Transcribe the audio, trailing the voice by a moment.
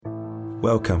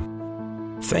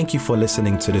Welcome. Thank you for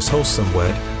listening to this wholesome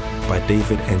word by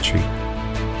David Entry.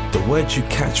 The words you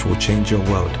catch will change your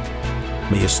world.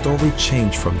 May your story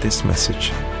change from this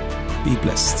message. Be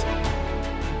blessed.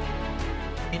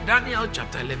 In Daniel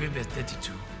chapter 11 verse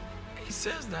 32, it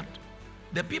says that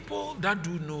the people that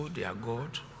do know their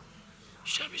God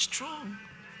shall be strong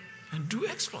and do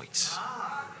exploits.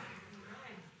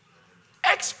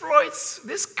 Exploits,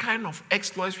 this kind of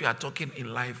exploits we are talking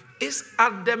in life, is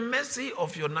at the mercy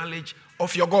of your knowledge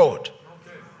of your God.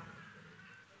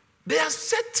 There are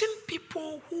certain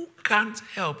people who can't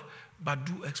help but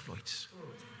do exploits.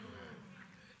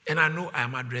 And I know I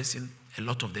am addressing a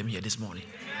lot of them here this morning.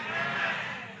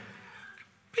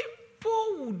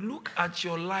 People would look at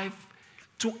your life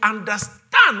to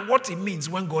understand what it means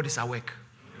when God is at work.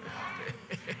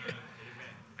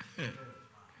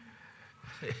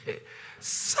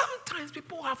 Sometimes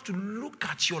people have to look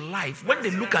at your life. When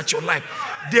they look at your life,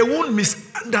 they won't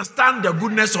misunderstand the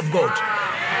goodness of God.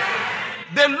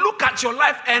 They look at your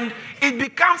life and it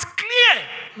becomes clear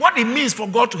what it means for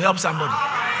God to help somebody.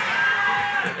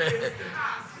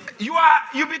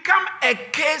 You become a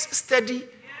case study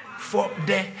for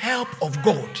the help of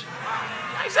God.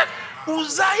 I said,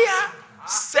 Uzziah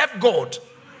served God,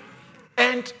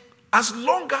 and as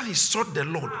long as he sought the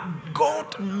Lord,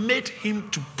 God made him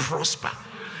to prosper.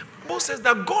 Paul says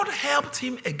that God helped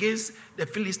him against the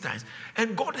Philistines,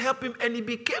 and God helped him, and he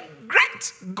became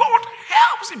great. God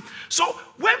helps him. So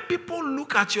when people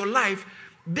look at your life,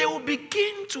 they will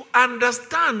begin to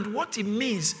understand what it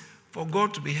means for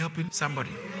God to be helping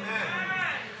somebody.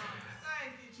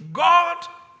 God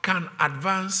can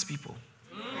advance people,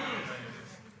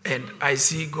 and I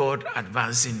see God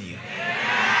advancing you.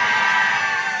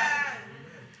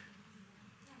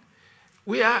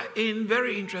 We are in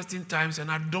very interesting times, and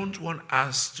I don't want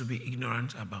us to be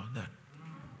ignorant about that.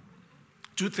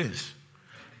 Two things.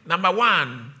 Number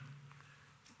one,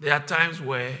 there are times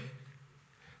where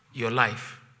your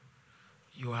life,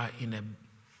 you are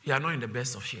not in the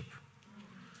best of shape.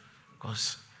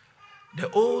 Because the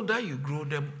older you grow,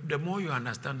 the more you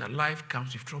understand that life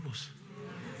comes with troubles.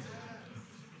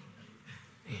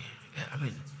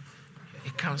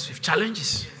 It comes with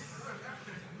challenges.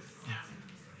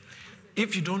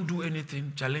 If you don't do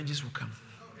anything, challenges will come.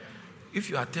 If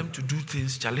you attempt to do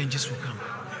things, challenges will come.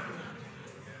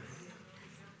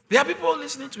 There are people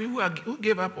listening to me who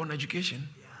gave up on education,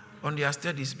 on their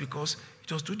studies, because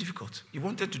it was too difficult. You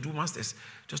wanted to do masters.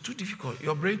 It was too difficult.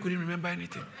 Your brain couldn't remember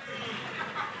anything.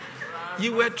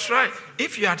 You were trying.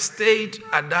 If you had stayed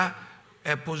at that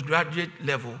postgraduate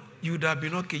level, you would have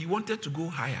been okay. You wanted to go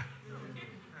higher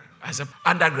as an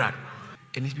undergrad,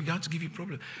 and it began to give you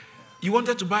problems. You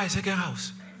wanted to buy a second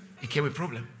house. It became a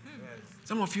problem.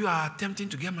 Some of you are attempting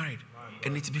to get married,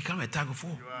 and it's become a tug of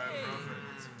war.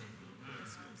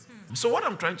 So what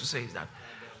I'm trying to say is that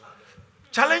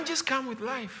challenges come with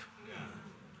life.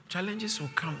 Challenges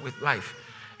will come with life.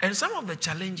 And some of the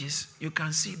challenges, you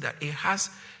can see that it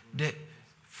has the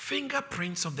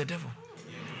fingerprints of the devil.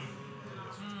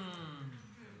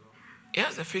 It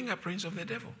has the fingerprints of the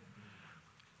devil.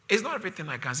 It's not everything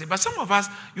I can say, but some of us,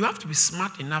 you have to be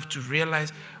smart enough to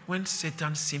realize when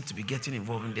Satan seems to be getting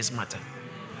involved in this matter.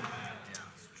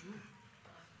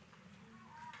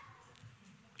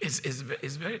 It's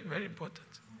very, very important.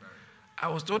 I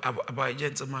was told about a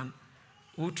gentleman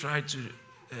who tried to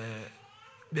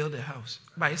build a house.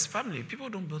 By his family, people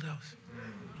don't build a house.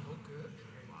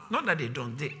 Not that they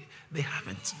don't, they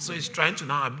haven't. So he's trying to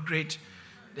now upgrade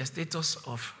the status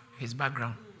of his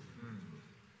background.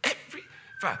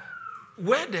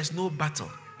 Where there's no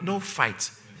battle, no fight,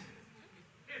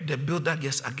 the builder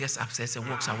gets upset and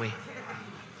walks away.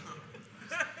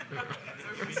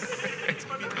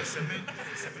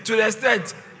 To the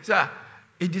extent, sir,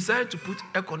 he decided to put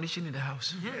air conditioning in the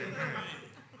house.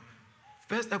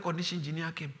 First air conditioning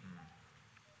engineer came,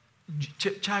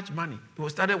 charged money. He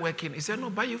started working. He said,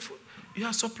 no, but you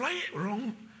are supplying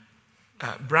wrong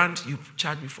brand you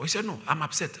charged me for. He said, no, I'm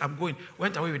upset. I'm going.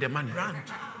 Went away with the money.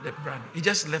 The brand. He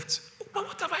just left. But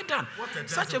what have I done?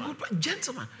 Such a good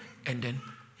gentleman. And then,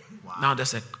 now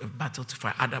there's a battle to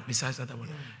fight. Besides that one.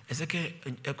 A second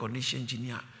air conditioning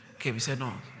engineer came. He said,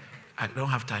 no, I don't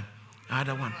have time.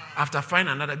 Another one. After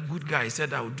finding another good guy, he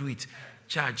said, I will do it.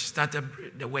 Charge. Started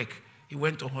the work. He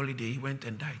went on holiday. He went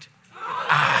and died.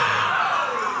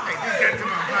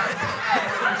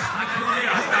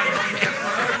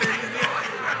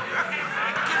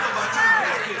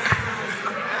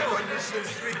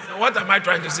 What am I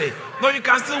trying to say? No, you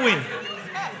can still win.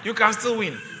 You can still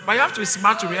win. But you have to be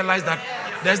smart to realize that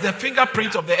there's the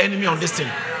fingerprint of the enemy on this thing.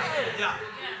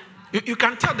 You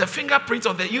can tell the fingerprint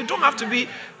of the... You don't have to be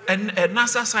a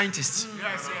NASA scientist.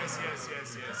 Yes.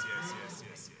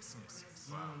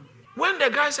 When the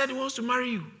guy said he wants to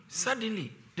marry you,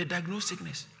 suddenly they diagnosed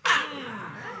sickness.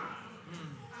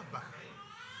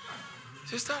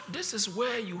 Sister, this is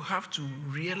where you have to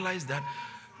realize that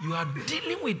you are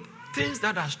dealing with things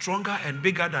that are stronger and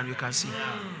bigger than you can see.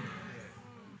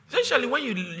 Essentially, when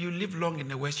you live long in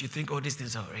the West, you think, oh, these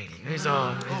things are really. It's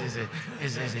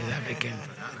African.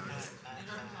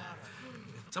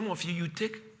 Some of you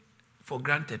take for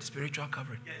granted spiritual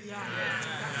covering.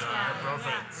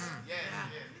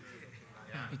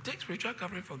 You take spiritual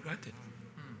covering for granted.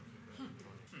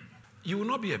 You will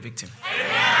not be a victim.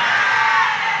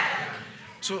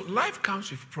 So life comes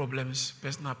with problems,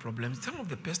 personal problems. Some of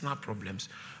the personal problems,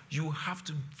 you have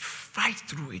to fight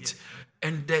through it.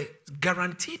 And the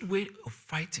guaranteed way of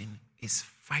fighting is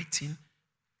fighting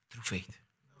through faith.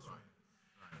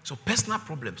 So personal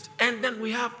problems. And then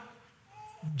we have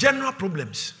general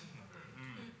problems.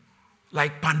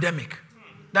 Like pandemic.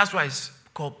 That's why it's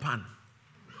called pan.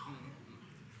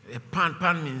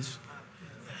 Pan means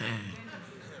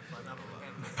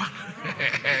pan.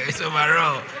 It's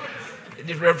overall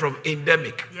different from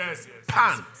endemic. Yes.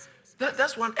 Pan.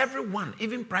 That's one. Everyone,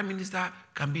 even prime minister,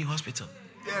 can be in hospital.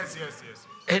 Yes.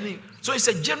 So it's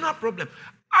a general problem.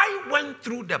 I went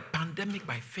through the pandemic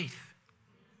by faith.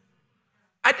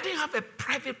 I didn't have a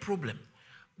private problem,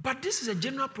 but this is a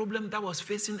general problem that was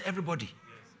facing everybody.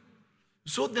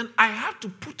 So then I have to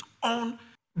put on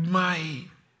I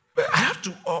have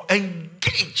to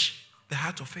engage the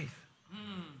heart of faith.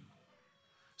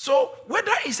 So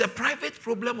whether it's a private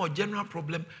problem or general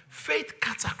problem, faith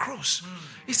cuts across.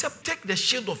 He said, take the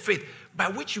shield of faith by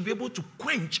which you'll be able to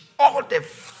quench all the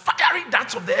fiery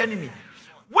darts of the enemy.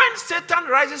 When Satan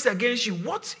rises against you,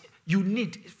 what you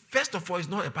need, first of all, is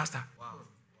not a pastor. Wow.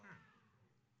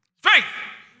 Faith.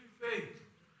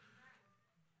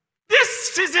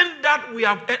 This season that we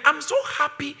have, and I'm so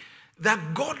happy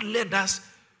that God led us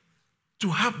to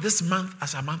have this month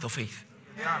as a month of faith.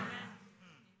 Yeah,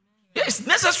 it's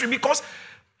necessary because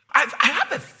I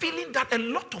have a feeling that a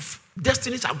lot of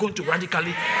destinies are going to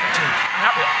radically change.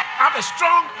 I have a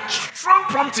strong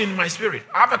prompting in my spirit.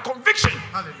 I have a conviction.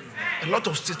 A lot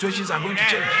of situations are going to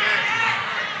change.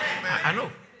 I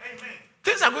know.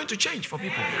 Things are going to change for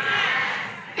people.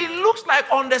 It looks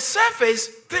like on the surface,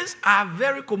 things are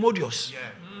very commodious.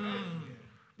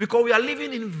 Because we are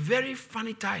living in very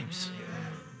funny times.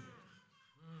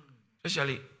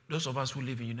 Especially those of us who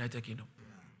live in United Kingdom.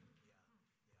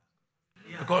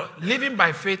 Because living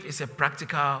by faith is a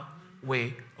practical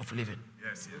way of living.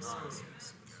 Yes.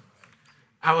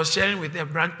 I was sharing with the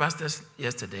branch pastors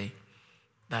yesterday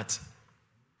that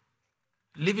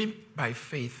living by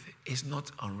faith is not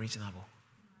unreasonable.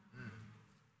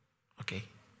 Okay?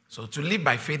 So to live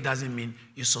by faith doesn't mean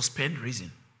you suspend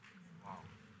reason.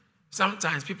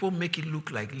 Sometimes people make it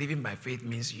look like living by faith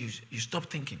means you stop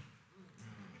thinking.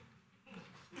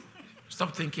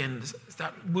 Stop thinking and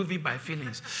start moving by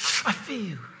feelings. I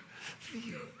feel.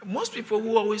 Most people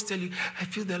who always tell you, I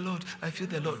feel the Lord,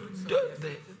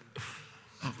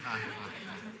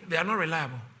 they are not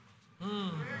reliable.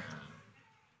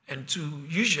 And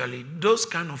usually, those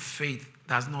kind of faith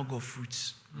does not go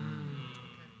fruits.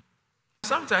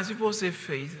 Sometimes people say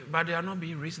faith, but they are not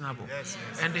being reasonable. Yes.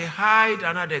 And they hide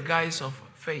under the guise of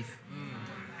faith.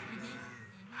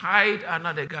 Hide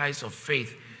under the guise of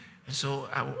faith. And so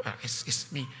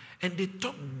it's me. And they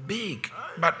talk big.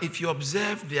 But if you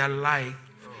observe their life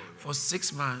for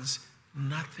 6 months,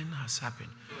 nothing has happened.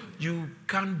 You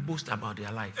can't boast about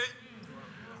their life.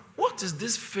 What is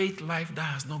this faith life that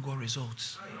has not got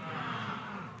results?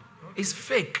 It's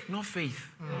fake, not faith.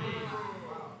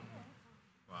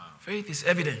 Faith is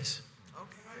evidence.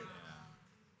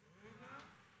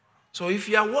 So if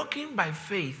you are walking by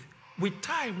faith, with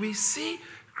time we see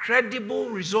credible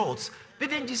results.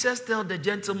 Didn't Jesus tell the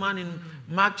gentleman in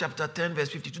Mark chapter 10 verse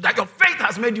 52 that your faith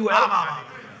has made you well?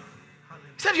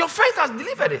 He said your faith has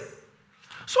delivered it.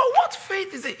 So what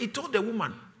faith is it? He told the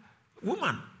woman,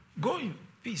 go in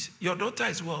peace. Your daughter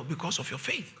is well because of your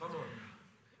faith.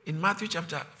 In Matthew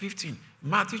chapter 15,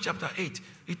 Matthew chapter 8,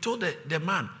 he told the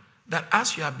man that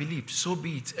as you have believed, so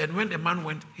be it. And when the man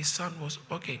went, his son was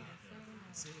okay.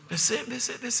 The same, they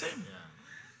said the same.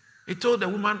 He told the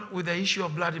woman with the issue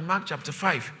of blood in Mark chapter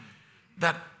 5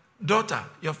 that, daughter,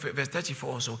 verse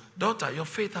 34 also, daughter, your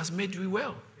faith has made you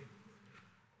well.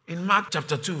 In Mark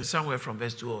chapter 2, somewhere from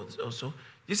verse 2 also,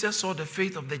 Jesus saw the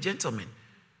faith of the gentleman.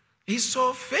 He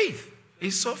saw faith. He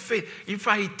saw faith. In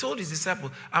fact, he told his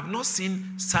disciples, I've not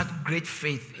seen such great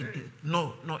faith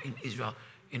not in Israel.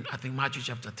 In, I think, Matthew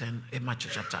chapter 10, Matthew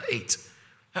chapter 8.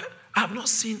 I have not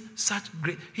seen such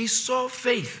great. He saw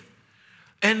faith.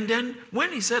 And then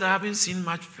when he said, I haven't seen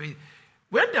much faith,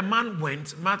 when the man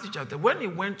went, Matthew chapter, when he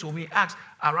went to him, he asked,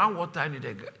 around what time did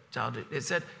the child? They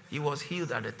said he was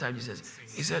healed at the time.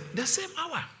 He said, the same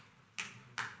hour.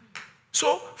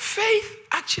 So faith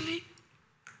actually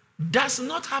does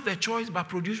not have a choice but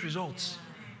produce results.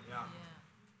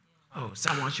 Oh,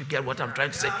 someone should get what I'm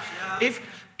trying to say.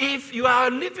 If you are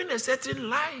living a certain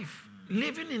life,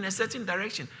 living in a certain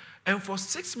direction, and for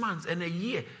 6 months and a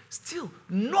year, still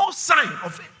no sign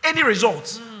of any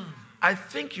results, I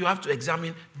think you have to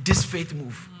examine this faith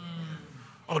move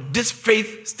or this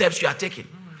faith steps you are taking.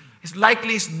 It's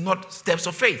likely it's not steps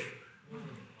of faith.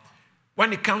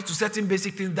 When it comes to certain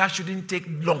basic things, that shouldn't take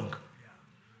long.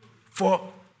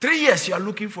 For 3 years, you are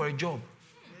looking for a job.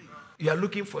 You are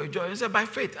looking for a job. You say, by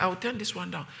faith, I will turn this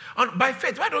one down. By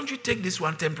faith, why don't you take this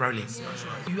one temporarily?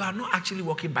 You are not actually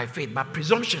walking by faith, but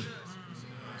presumption.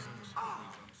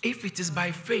 If it is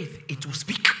by faith, it will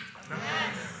speak.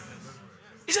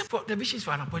 He said, for the vision is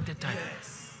for an appointed time.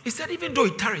 He said, even though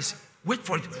it tarries, wait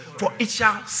for it, for it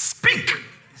shall speak.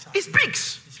 It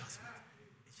speaks.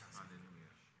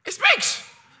 It speaks.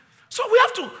 So we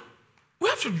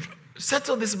have to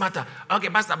settle this matter. Okay,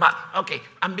 Pastor, but okay,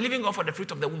 I'm believing God for the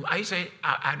fruit of the womb. Are you saying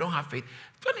I don't have faith?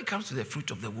 When it comes to the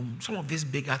fruit of the womb, some of these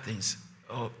bigger things,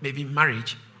 or maybe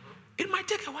marriage, it might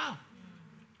take a while.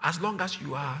 As long as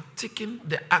you are taking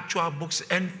the actual books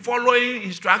and following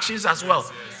instructions as well.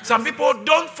 Some people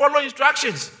don't follow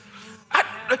instructions.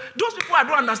 Those people I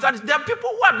don't understand. There are people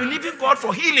who are believing God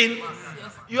for healing.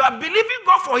 You are believing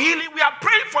God for healing. We are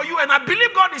praying for you, and I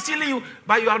believe God is healing you,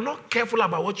 but you are not careful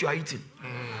about what you are eating.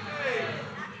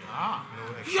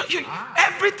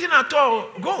 Everything at all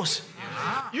goes.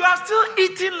 You are still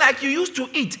eating like you used to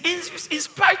eat, in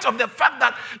spite of the fact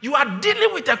that you are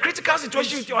dealing with a critical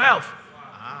situation with your health.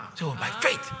 So by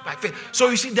faith. So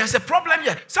you see, there's a problem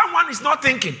here. Someone is not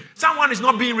thinking. Someone is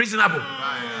not being reasonable.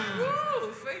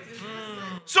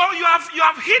 So you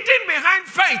have hidden behind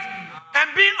faith and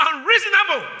being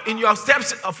unreasonable in your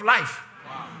steps of life.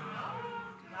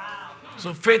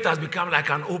 So faith has become like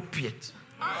an opiate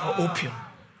or opium,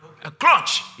 a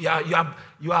crutch. You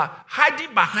are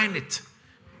hiding behind it.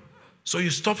 So you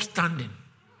stop standing.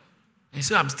 You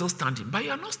say, I'm still standing, but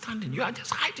you are not standing. You are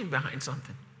just hiding behind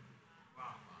something.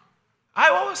 I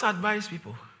always advise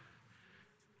people,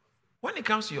 when it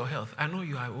comes to your health, I know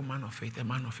you are a woman of faith, a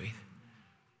man of faith.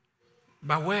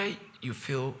 But where you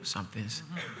feel some things,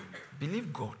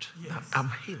 believe God that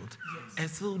I'm healed and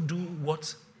still do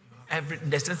what the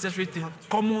necessary thing,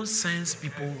 common sense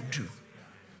people do.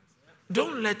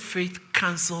 Don't let faith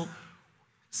cancel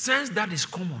sense that is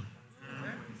common.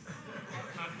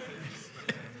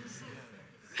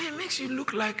 It makes you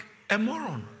look like a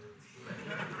moron.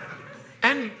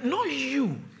 And not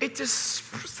you. It is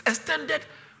extended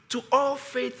to all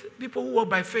faith, people who walk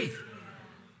by faith.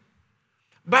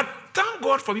 But thank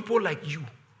God for people like you,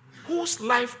 whose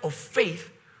life of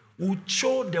faith will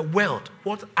show the world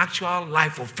what actual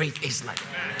life of faith is like.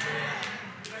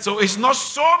 So it's not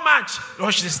so much,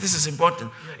 watch this is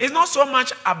important. It's not so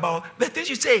much about the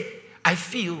things you say, I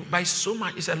feel, by so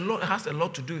much, it has a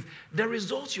lot to do with the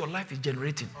results your life is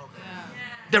generating.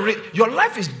 Your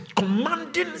life is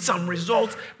commanding some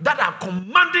results that are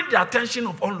commanding the attention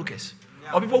of onlookers.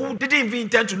 Or people who didn't even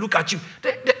intend to look at you.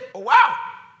 Oh,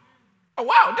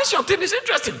 wow, this your thing is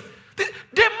interesting.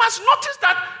 They must notice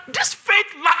that this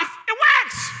faith life, it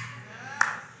works.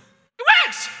 It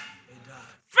works.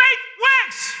 Faith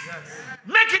works.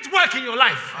 Make it work in your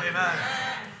life.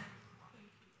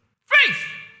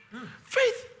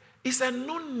 Faith is a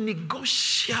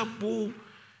non-negotiable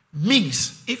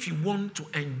means if you want to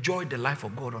enjoy the life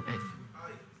of God on earth.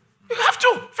 You have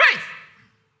to. Faith.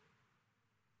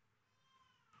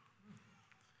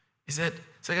 He said,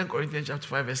 2 Corinthians chapter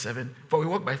 5 verse 7, for we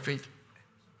walk by faith.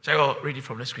 Shall I go read it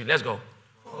from the screen? Let's go.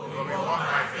 For we walk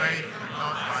by faith and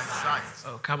not by sight.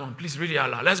 Oh, come on. Please read it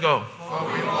out loud. Let's go. For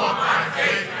we walk by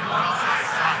faith and not by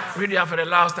sight. Read it out for the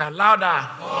last time. Louder.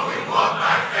 For we walk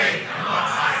by faith and not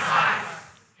by sight.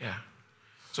 Yeah.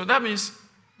 So that means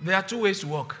there are two ways to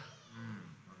walk.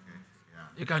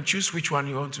 You can choose which one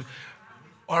you want to.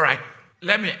 All right.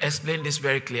 Let me explain this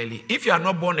very clearly. If you are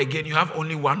not born again, you have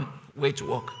only one way to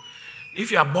walk.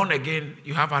 If you are born again,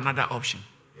 you have another option.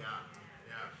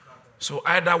 So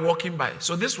either walking by.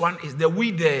 So this one is the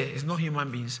we there is not human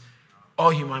beings.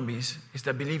 All human beings. It's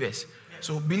the believers.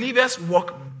 So believers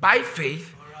walk by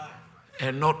faith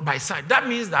and not by sight. That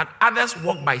means that others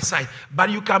walk by sight.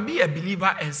 But you can be a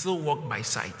believer and still walk by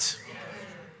sight.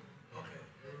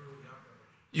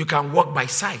 You can walk by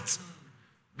sight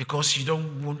because you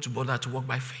don't want to bother to walk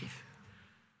by faith.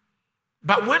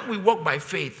 But when we walk by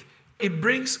faith, it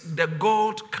brings the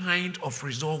God kind of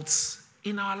results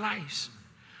in our lives.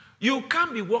 You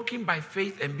can't be walking by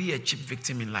faith and be a cheap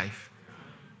victim in life.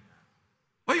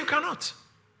 Well, you cannot.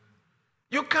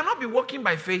 You cannot be walking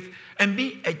by faith and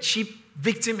be a cheap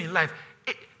victim in life.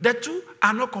 The two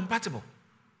are not compatible.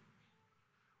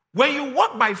 When you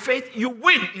walk by faith, you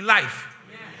win in life.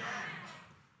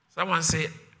 Someone say,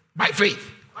 by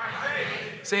faith. By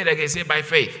faith. Say it again, say by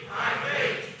faith. By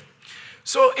faith.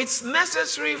 So it's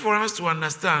necessary for us to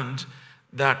understand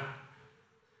that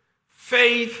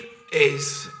faith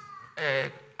is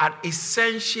an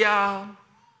essential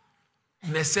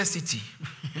necessity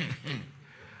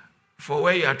for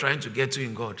where you are trying to get to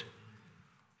in God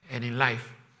and in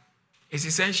life. It's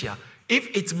essential.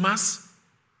 If it must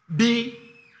be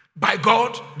by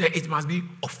God, then it must be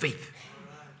of faith.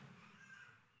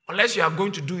 Unless you are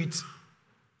going to do it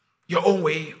your own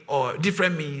way or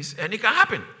different means, and it can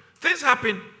happen. Things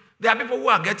happen. There are people who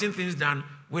are getting things done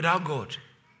without God.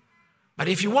 But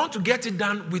if you want to get it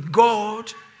done with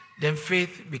God, then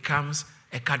faith becomes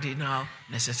a cardinal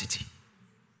necessity.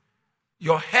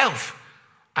 Your health.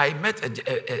 I met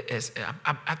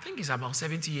I think it's about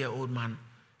 70-year-old man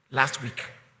last week.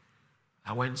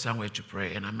 I went somewhere to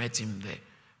pray and I met him there.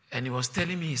 And he was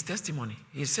telling me his testimony.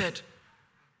 He said,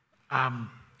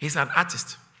 he's an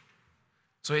artist.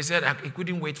 So he said he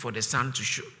couldn't wait for the sun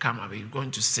to come up. He's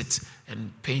going to sit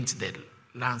and paint the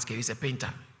landscape. He's a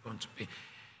painter. Going to paint.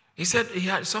 He said he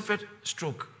had suffered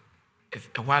stroke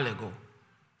a while ago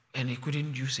and he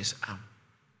couldn't use his arm.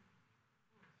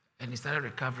 And he started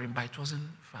recovering, but it wasn't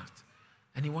fast.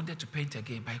 And he wanted to paint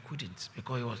again, but he couldn't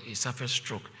because he suffered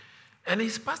stroke. And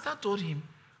his pastor told him,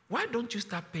 why don't you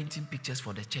start painting pictures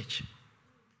for the church?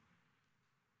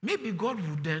 Maybe God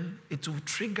would then, it will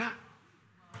trigger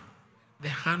the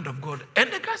hand of God.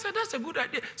 And the guy said, that's a good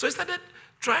idea. So he started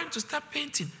trying to start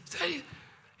painting. So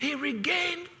he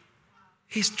regained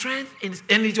his strength.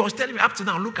 And he was telling me, up to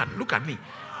now, look at me.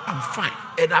 I'm fine.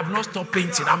 And I've not stopped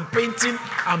painting. I'm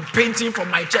painting for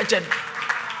my church. And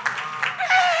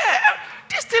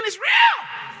this thing is real.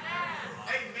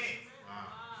 Amen.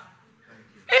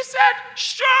 He said,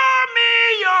 show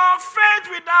me your faith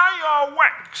without your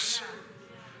works.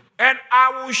 And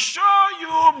I will show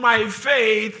you my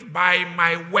faith by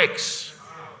my works.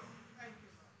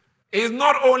 It's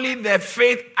not only the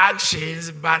faith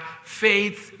actions, but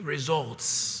faith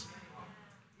results.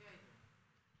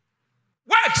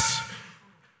 Works.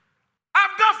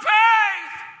 After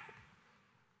faith.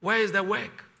 Where is the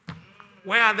work?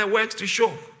 Where are the works to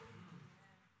show?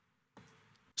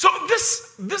 So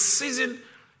this season,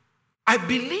 I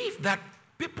believe that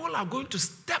people are going to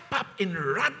step up in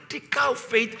radical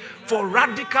faith for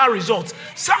radical results.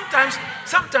 Sometimes,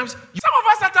 some of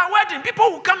us at our wedding,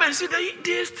 people will come and see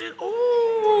this thing.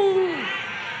 Oh.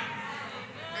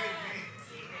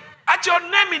 At your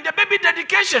naming, the baby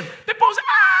dedication, people say,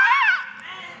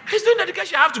 he's doing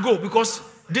dedication, I have to go because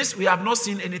we have not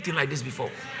seen anything like this before.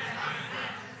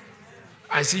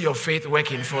 I see your faith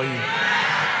working for you.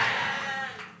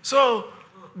 So,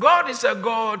 God is a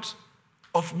God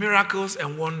of miracles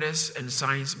and wonders and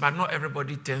signs, but not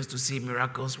everybody tends to see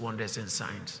miracles, wonders, and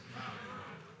signs.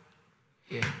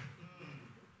 Yeah.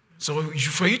 So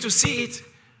for you to see it,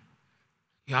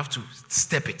 you have to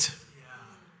step it.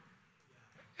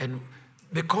 And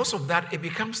because of that, it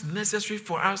becomes necessary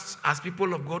for us as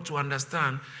people of God to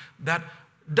understand that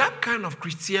that kind of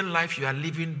Christian life you are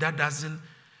living, that doesn't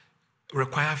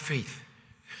require faith.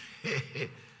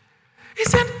 He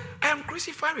said, I am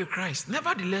crucified with Christ.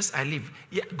 Nevertheless, I live.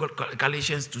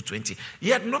 Galatians 2:20.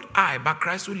 Yet not I, but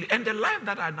Christ will live. And the life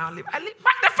that I now live, I live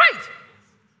by the faith.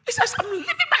 He says, I'm living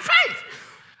by faith.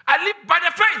 I live by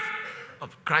the faith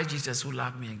of Christ Jesus who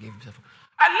loved me and gave himself.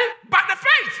 I live by the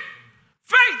faith.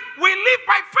 Faith, we live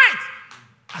by faith.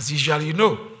 As usual, you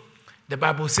know, the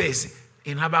Bible says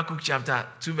in Habakkuk chapter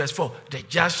 2 verse 4, the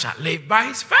just shall live by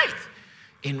his faith.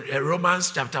 In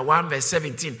Romans chapter 1 verse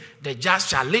 17, the just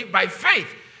shall live by faith.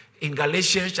 In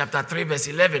Galatians chapter 3 verse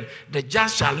 11, the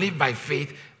just shall live by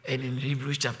faith. And in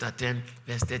Hebrews chapter 10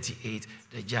 verse 38,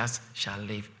 the just shall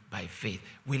live by faith.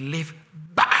 We live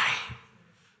by.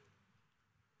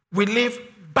 We live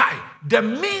by. The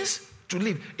means to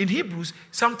live. In Hebrews,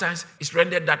 sometimes it's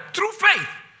rendered that through faith.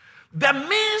 The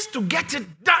means to get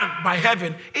it done by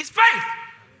heaven is faith.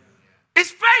 It's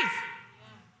faith.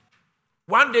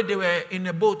 One day they were in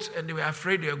a boat and they were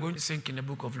afraid they were going to sink in the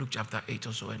book of Luke chapter 8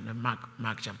 or so and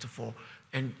Mark chapter 4.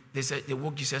 And they said they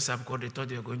woke Jesus up because they thought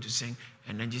they were going to sink.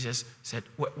 And then Jesus said,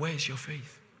 where is your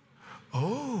faith?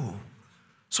 Oh.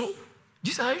 So,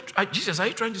 Jesus, are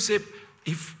you trying to say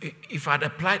if I'd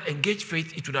applied engaged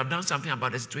faith, it would have done something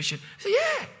about the situation. I said,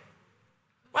 yeah.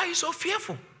 Why are you so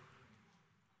fearful?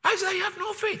 I said, you have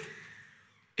no faith.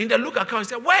 In the Luke account, he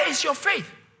said, where is your faith?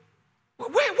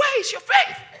 Where is your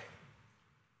faith?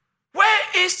 Where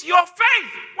is your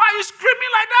faith? Why are you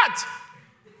screaming like that?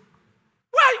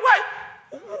 Why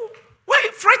are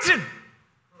you frightened?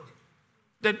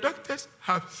 The doctors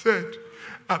have said,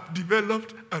 I've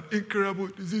developed an incurable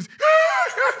disease.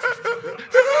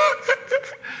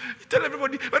 You tell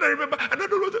everybody, but I remember, and I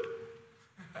don't know that.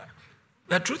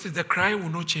 The truth is, the cry will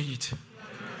not change it.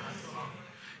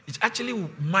 It actually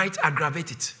might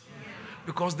aggravate it.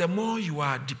 Because the more you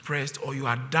are depressed or you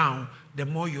are down, the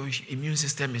more your immune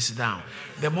system is down.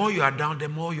 The more you are down, the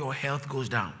more your health goes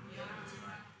down.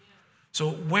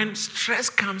 So when stress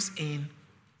comes in,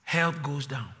 health goes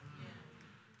down.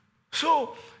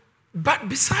 So, but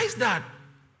besides that,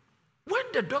 when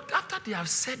the doctor, after they have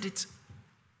said it,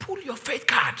 pull your faith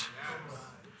card.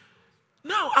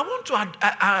 Now, I want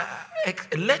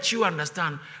to let you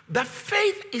understand that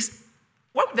faith is,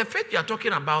 what the faith you are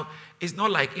talking about is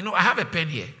not like, I have a pen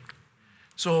here.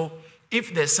 So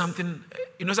if there's something,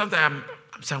 sometimes I'm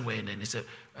somewhere and then they say,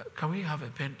 can we have a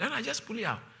pen? Then I just pull it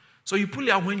out. So you pull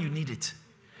it out when you need it.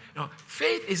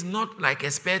 Faith is not like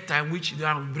a spare time which you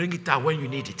bring it out when you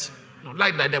need it.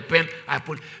 Like the pen I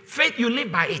pull. Faith, you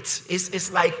live by it.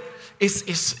 It's like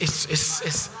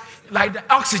like the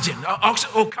oxygen.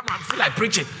 Oh, come on, I feel like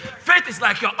preaching. Faith is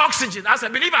like your oxygen as a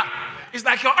believer. It's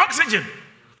like your oxygen.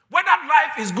 Whether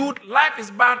life is good, life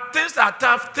is bad, things are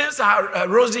tough, things are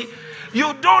rosy,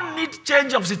 you don't need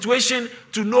change of situation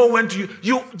to know when to.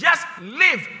 You just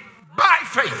live by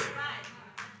faith.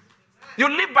 You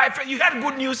live by faith. You heard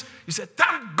good news. You said,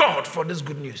 thank God for this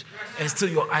good news. And still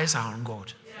your eyes are on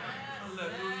God.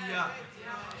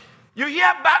 You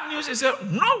hear bad news and say,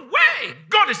 no way,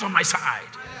 God is on my side.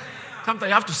 Sometimes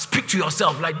you have to speak to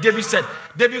yourself. Like David said,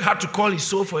 David had to call his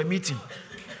soul for a meeting.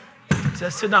 He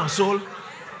said, sit down, soul.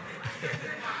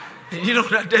 You know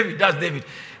what David does, David?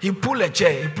 He pulled a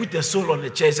chair, he put the soul on the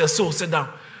chair. He said, soul, sit down.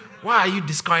 Why are you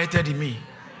disquieted in me?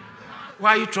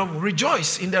 Why are you troubled?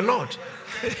 Rejoice in the Lord.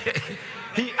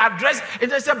 He addressed, and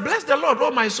they said, bless the Lord,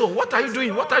 oh my soul. What are you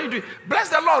doing? What are you doing? Bless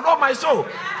the Lord, oh my soul.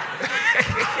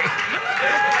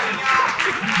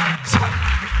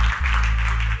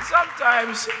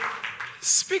 Sometimes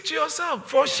speak to yourself.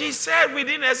 For she said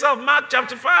within herself, Mark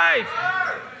chapter 5.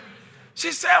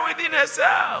 She said within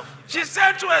herself. She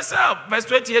said to herself, verse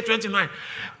 28, 29.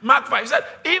 Mark 5 said,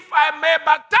 if I may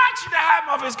but touch the hem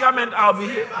of his garment, I'll be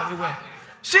here everywhere.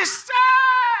 She said,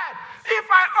 if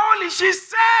I only, she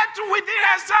said to within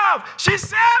herself. She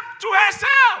said to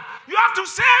herself. You have to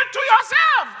say it to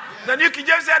yourself. The New King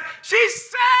James said, she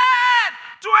said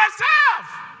to herself.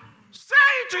 Say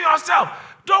it to yourself.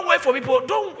 Don't wait for people.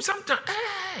 Sometimes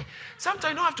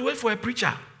you don't have to wait for a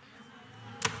preacher.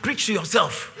 Preach to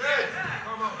yourself.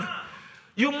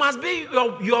 You must be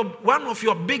one of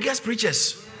your biggest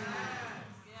preachers.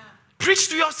 Preach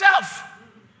to yourself.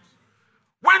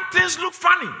 When things look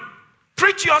funny,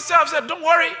 preach to yourself. Say, don't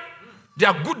worry. There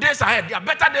are good days ahead. There are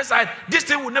better days ahead. This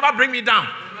thing will never bring me down.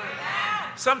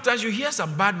 Sometimes you hear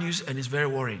some bad news and it's very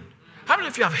worrying. How many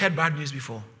of you have heard bad news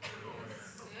before?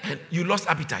 And you lost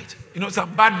appetite.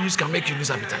 Some bad news can make you lose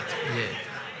appetite.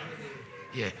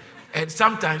 Yeah. And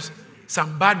sometimes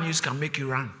some bad news can make you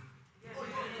run.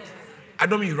 I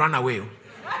don't mean you run away.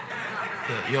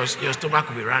 Yeah, your stomach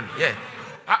will be running. Yeah.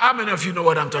 How many of you know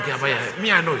what I'm talking about? Yeah.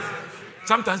 Me, I know it.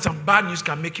 Sometimes some bad news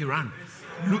can make you run.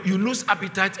 You lose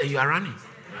appetite and you are running.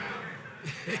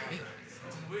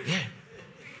 Yeah.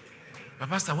 But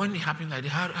Pastor, when it happens like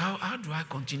that, how do I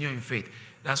continue in faith?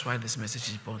 That's why this message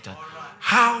is important.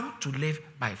 How to live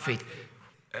by faith.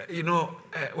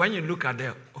 When you look at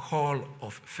the hall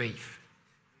of faith,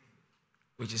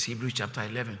 which is Hebrews chapter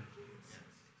 11,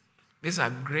 these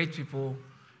are great people.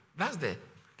 That's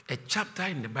a chapter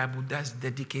in the Bible that's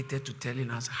dedicated to telling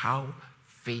us how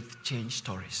faith changed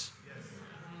stories.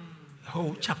 The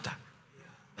whole chapter.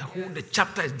 The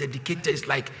chapter is dedicated.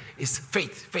 It's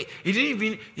faith.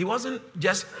 He wasn't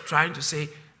just trying to say,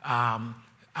 I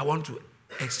want to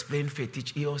explain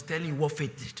faith. He was telling you what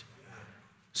faith did.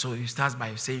 So he starts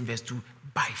by saying verse 2,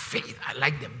 by faith. I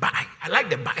like the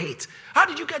by it. How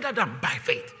did you get that done? By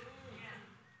faith.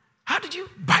 How did you?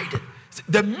 By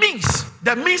the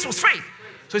means was faith.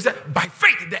 So he said, by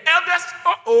faith, the elders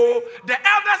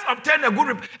obtained a good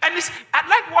report. And I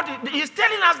like what he's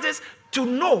telling us this to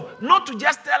know, not to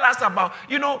just tell us about,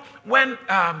 when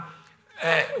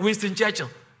Winston Churchill,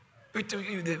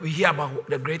 we hear about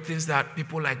the great things that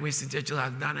people like Winston Churchill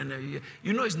have done, and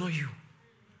it's not you.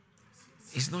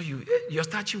 It's not you. Your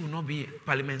statue will not be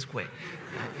Parliament Square.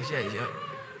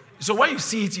 So when you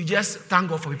see it, you just thank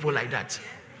God for people like that.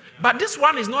 But this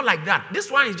one is not like that.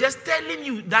 This one is just telling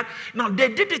you that now they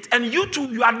did it, and you too,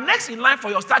 you are next in line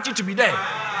for your statue to be there.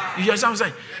 You hear what I'm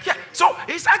saying? Yeah. So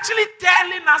he's actually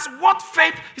telling us what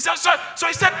faith. He said. So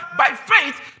he said, by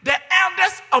faith, the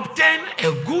elders obtained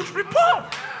a good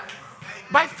report.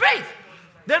 By faith.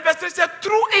 Then verse 3 said,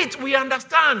 through it we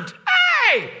understand.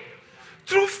 Hey!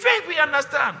 Through faith we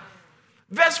understand.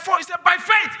 Verse 4, he said, by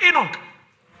faith, Enoch.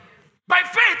 By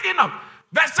faith, Enoch.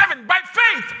 Verse 7, by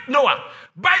faith, Noah.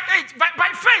 By 8, by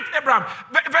faith, Abraham.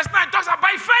 Verse 9 talks about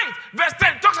by faith. Verse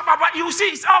 10 talks about, you see,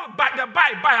 it's all by the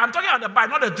by. I'm talking about the by,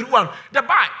 not the true one. The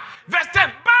by. Verse 10,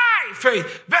 by faith.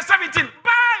 Verse 17,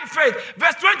 by faith.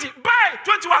 Verse 20, by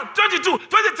 21, 22,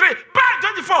 23, by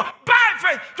 24, by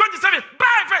faith. 27,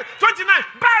 by faith. 29,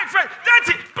 by faith.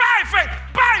 30, by faith.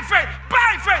 By faith.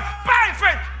 By faith. By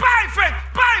faith. By faith.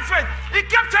 By faith. He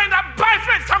kept saying that by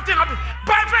faith something happened.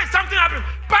 By faith something happened.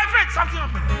 By faith something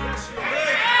happened.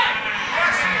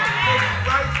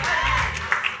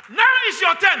 Now is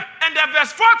your turn. And then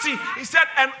verse 40, he said,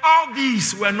 and all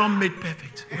these were not made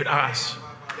perfect without us.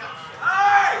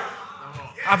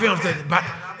 But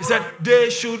he said, they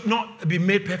should not be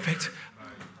made perfect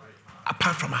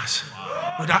apart from us,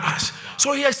 without us.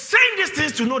 So he is saying these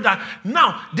things to know that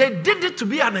now they did it to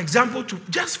be an example, to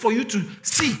just for you to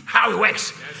see how it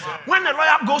works. When a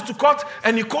lawyer goes to court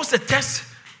and he quotes a test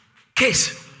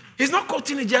case, he's not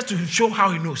quoting it just to show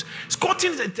how he knows. He's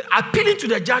quoting it, appealing to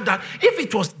the judge that if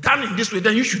it was done in this way,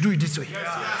 then you should do it this way.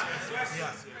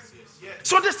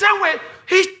 So the same way,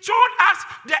 he showed us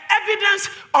the evidence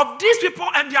of these people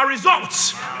and their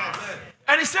results.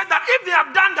 And he said that if they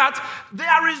have done that,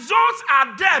 their results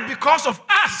are there because of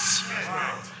us.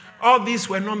 All these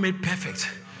were not made perfect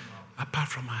apart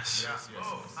from us.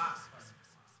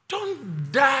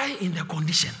 Don't die in the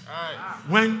condition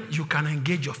when you can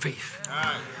engage your faith.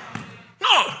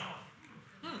 No.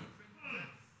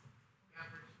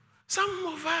 Some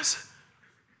of us,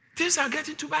 things are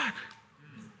getting too bad.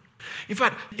 In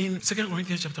fact, in 2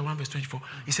 Corinthians chapter 1, verse 24,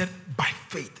 he said, by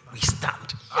faith we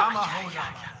stand.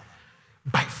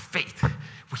 By faith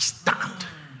we stand.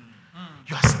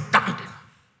 You are standing.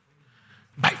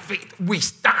 By faith we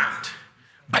stand.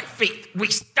 By faith we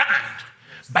stand.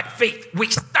 By faith we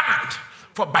stand.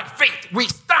 For by faith we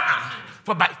stand.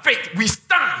 For by faith we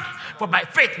stand. For by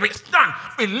faith we stand.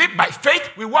 We live by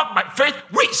faith. We walk by faith.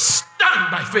 We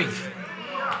stand by faith.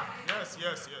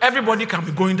 Yes. Everybody can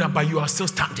be going down, but you are still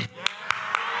standing.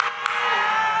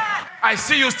 I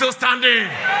see you still standing.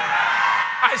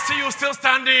 I see you still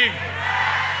standing.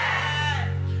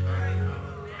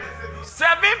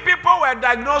 7 people were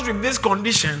diagnosed with this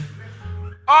condition.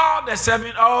 All the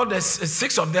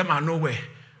 6 of them are nowhere.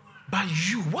 But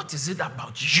you, what is it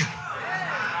about you?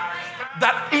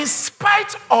 That in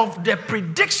spite of the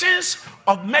predictions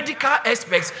of medical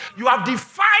experts, you have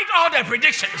defied all the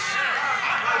predictions.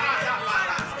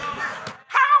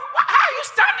 How are you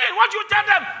standing? What do you tell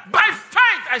them? By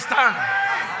faith I stand.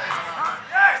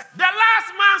 The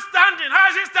last man standing, how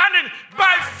is he standing?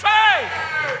 By faith.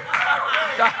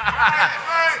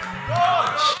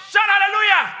 Shout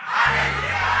hallelujah.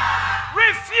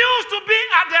 Refuse to be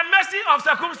at the mercy of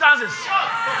circumstances.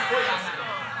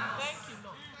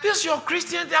 This is your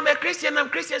Christian. I'm a Christian. I'm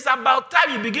Christian. It's about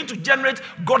time you begin to generate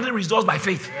godly results by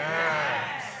faith,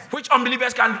 which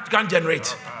unbelievers can't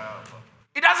generate.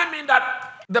 It doesn't mean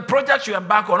that the project you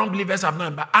embark on, unbelievers have not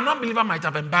embarked. An unbeliever might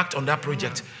have embarked on that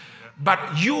project, but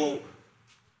you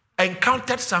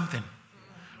encountered something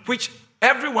which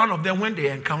every one of them, when they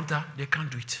encounter, they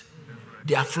can't do it.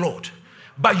 They are flawed.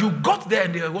 But you got there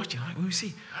and they were watching. You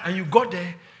see, and you got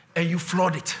there and you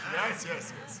flawed it. Yes.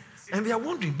 And they are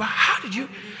wondering, but how did you?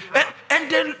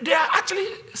 And they are actually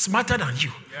smarter than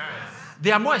you.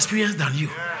 They are more experienced than you.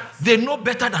 They know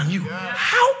better than you.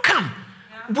 How come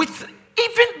with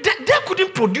even they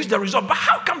couldn't produce the result, but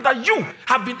how come that you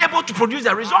have been able to produce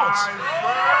the results?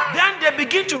 Then they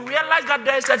begin to realize that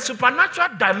there is a supernatural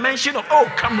dimension of, oh,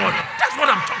 come on, that's what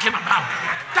I'm talking about.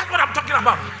 That's what I'm talking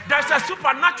about. There's a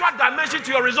supernatural dimension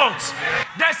to your results.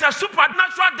 There's a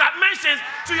supernatural dimension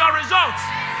to your results.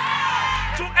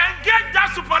 To engage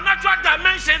that supernatural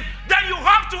dimension, then you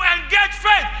have to engage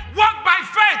faith. Walk by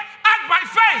faith. Act by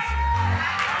faith.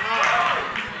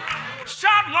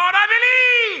 Shout, Lord, I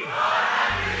believe.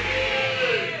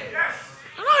 Yes.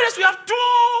 Notice we have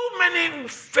too many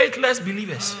faithless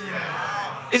believers.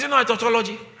 Is it not a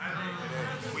tautology?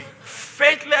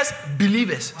 Faithless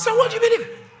believers. So what do you believe?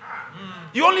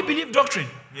 You only believe doctrine.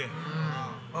 Yeah.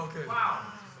 Okay. Wow.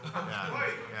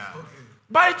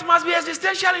 But it must be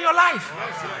existential in your life.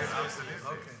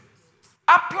 Absolutely.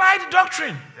 Applied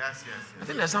doctrine. Yes. I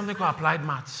think there's something called applied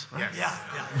maths. Right? Yes.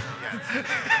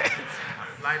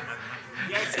 Applied mathematics.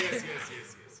 Yes.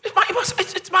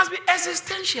 It must be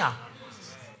existential.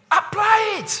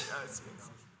 Apply it.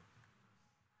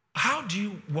 How do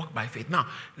you walk by faith? Now,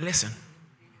 listen.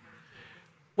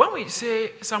 When we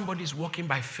say somebody is walking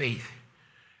by faith,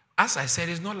 as I said,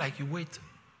 it's not like you wait.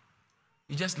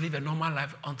 You just live a normal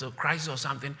life until crisis or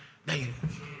something. Then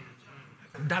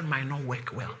that might not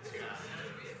work well.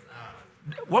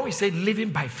 When we say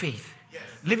living by faith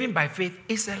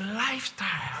is a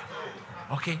lifestyle.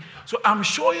 Okay? So I'm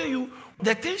showing you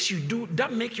the things you do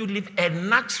that make you live a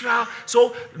natural. So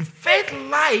faith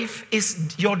life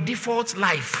is your default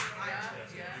life.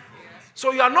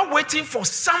 So you are not waiting for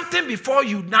something before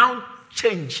you now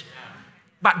change.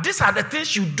 But these are the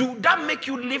things you do that make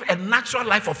you live a natural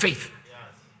life of faith.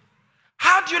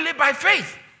 How do you live by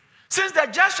faith? Since the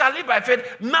just shall live by faith,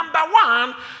 number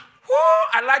one,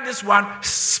 I like this one,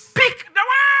 speak the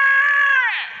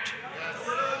word.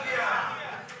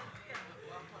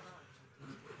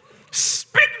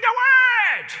 Speak the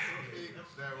word.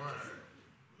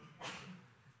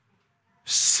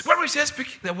 When we say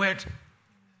speak the word,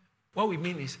 what we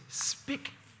mean is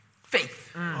speak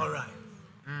faith. All right.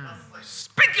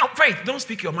 Speak your faith, don't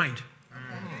speak your mind.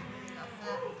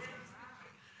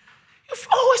 You've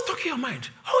always talking your mind.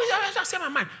 Always say my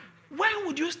mind. When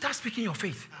would you start speaking your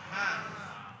faith?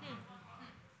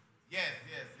 Yes.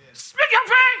 Speak your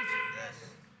faith.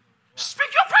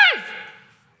 Speak your faith.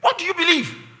 What do you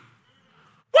believe?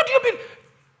 What do you believe?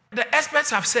 The experts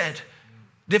have said,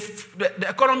 the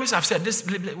economists have said, this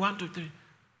 1, 2, 3.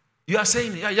 You are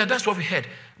saying, yeah, that's what we heard.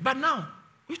 But now,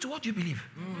 what do you believe?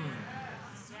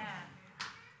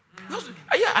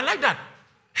 Yeah, I like that.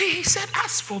 He said,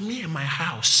 as for me and my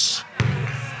house.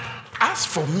 As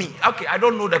for me. Okay, I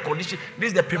don't know the condition. This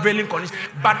is the prevailing condition.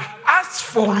 But as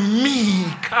for me,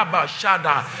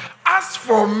 Kabashada. As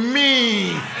for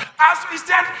me. As he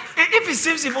said, if it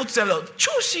seems evil to sell,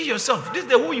 choose yourself. This is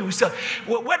the who you will sell.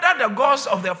 Whether the gods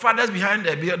of their fathers behind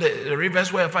the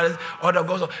rivers were fathers or the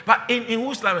gods of, but in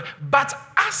whose life. But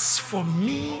as for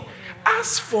me,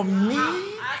 as for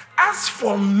me, as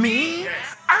for me,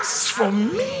 as for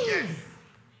me.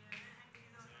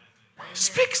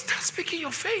 Start speaking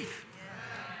your faith.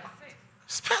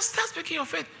 Start speaking your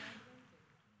faith.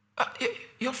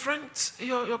 Your friends,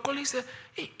 your colleagues say,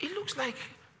 hey, it looks like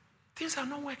things are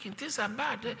not working. Things are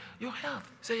bad. Your health.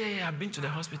 Say, yeah, I've been to the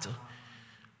hospital.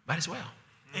 But it's well.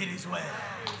 It is well.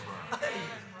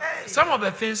 Some of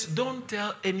the things don't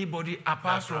tell anybody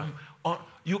apart from,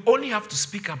 you only have to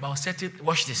speak about certain,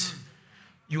 watch this.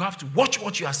 You have to watch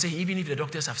what you are saying, even if the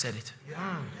doctors have said it.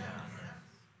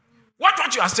 Watch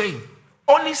what you are saying.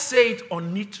 Only say it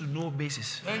on need-to-know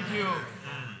basis. Thank you.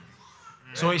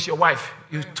 So it's your wife.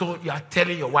 You are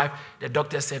telling your wife, the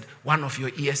doctor said, one of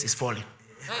your ears is falling.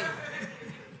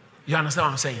 You understand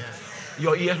what I'm saying?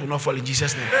 Your ears will not fall in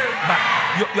Jesus' name. But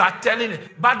you are telling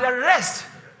it. But the rest.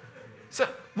 So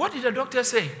what did the doctor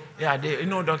say? Yeah,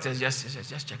 doctors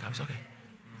just check up. It's okay.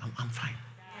 I'm fine.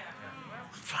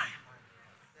 I'm fine.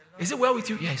 Is it well with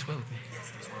you? Yeah, it's well with me.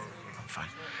 I'm fine.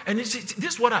 And this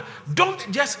is what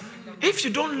if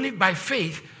you don't live by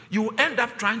faith, you will end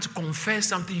up trying to confess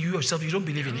something you yourself, you don't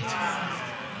believe in it.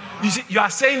 You see, you are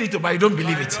saying it, but you don't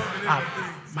believe it.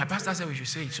 My pastor said we should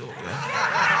say it, so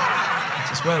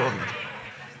it is well with me.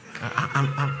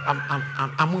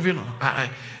 I'm moving on.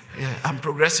 I'm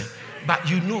progressing. But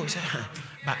you know,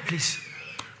 but please,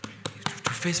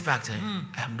 to face facts,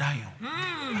 I'm dying.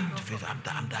 I'm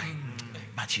dying.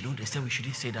 But they said we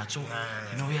shouldn't say that. So,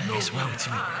 it's well with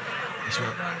me. It's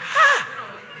well.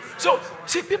 So,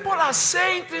 see, people are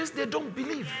saying things they don't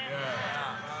believe.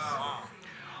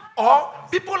 Or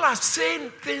people are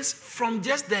saying things from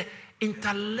just the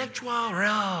intellectual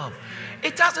realm.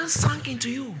 It hasn't sunk into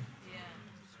you.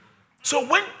 So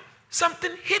when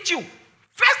something hits you,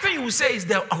 first thing you will say is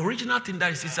the original thing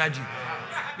that is inside you.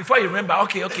 Before you remember,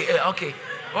 okay.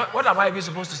 What am I even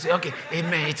supposed to say? Okay,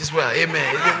 amen, it is well,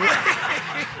 amen.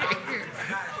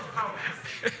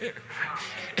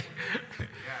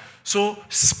 So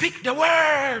speak the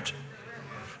word.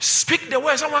 Speak the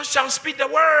word. Someone shall speak the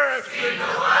word. Speak the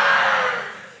word.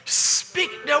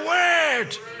 Speak the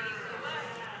word.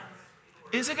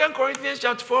 In 2 Corinthians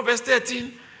chapter 4, verse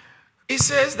 13, it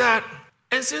says that,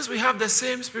 and since we have the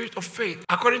same spirit of faith,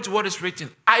 according to what is written,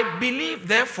 I believe,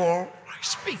 therefore, I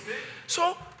speak.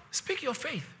 So, speak your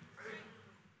faith.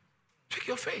 Speak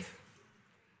your faith.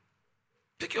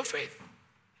 Speak your faith.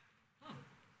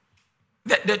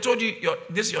 They told you,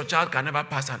 your child can never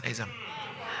pass an exam.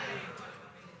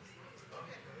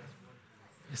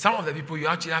 Some of the people, you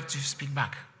actually have to speak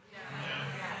back.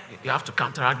 You have to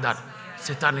counteract that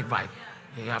satanic vibe.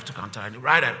 You have to counteract it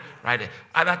right there.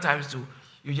 Other times too,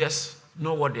 you just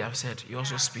know what they have said. You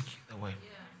also speak the word.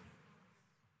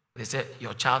 They said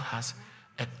your child has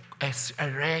a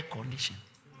rare condition.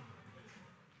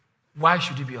 Why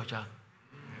should he be your child?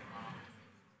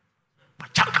 My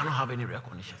child cannot have any rare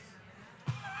condition.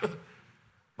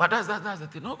 But that's the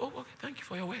thing. Oh, okay, thank you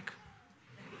for your work.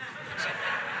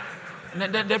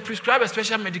 And then they prescribe a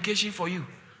special medication for you.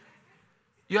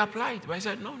 You apply it, but I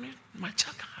said, no, my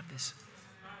child can have this.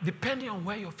 Depending on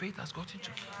where your faith has gotten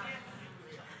to.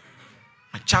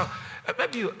 My child,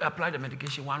 maybe you apply the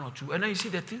medication 1 or 2, and then you see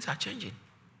that things are changing.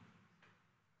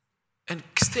 And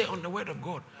stay on the word of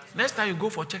God. Next time you go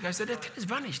for check, I said, the thing is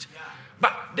vanished.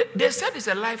 But they said it's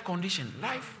a life condition,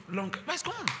 lifelong, but it's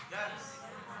gone.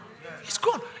 It's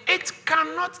gone. It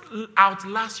cannot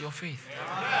outlast your faith.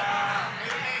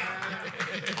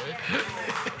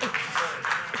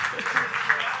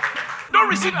 Don't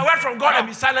receive a word from God and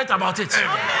be silent about it.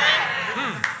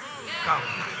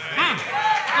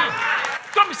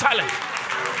 Don't be silent.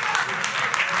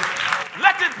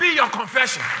 Let it be your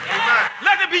confession.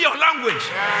 Let it be your language.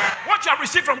 What you have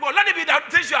received from God, let it be the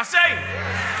things you are saying.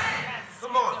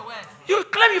 Come on. You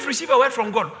claim you've received a word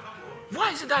from God.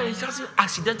 Why is it that it doesn't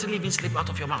accidentally even slip out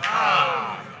of your mouth?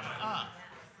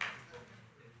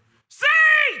 Say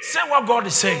it. Say what God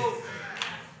is saying.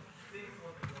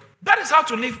 That is how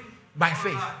to live by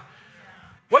faith.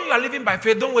 When you are living by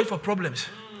faith, don't wait for problems.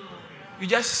 You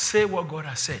just say what God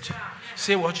has said.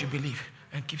 Say what you believe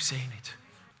and keep saying it.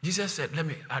 Jesus said, let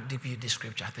me give you this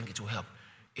scripture. I think it will help.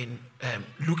 In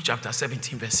Luke chapter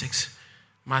 17, verse 6,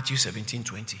 Matthew 17,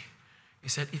 20. He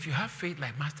said, if you have faith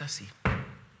like mustard seed,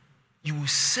 you will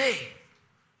say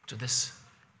to this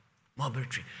mulberry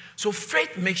tree. So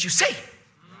faith makes you say.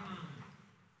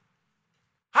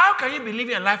 How can you be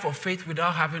living a life of faith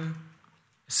without having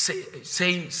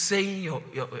saying your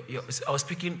or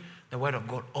speaking the word of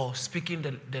God or speaking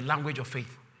the language of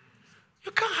faith?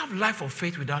 You can't have life of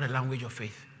faith without a language of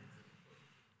faith.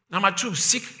 Number 2,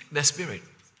 seek the Spirit.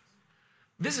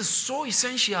 This is so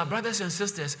essential, brothers and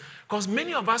sisters, because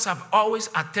many of us have always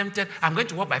attempted, I'm going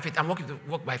to walk by faith, I'm going to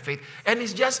walk by faith. And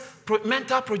it's just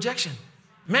mental projection.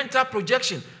 Mental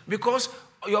projection. Because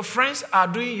your friends are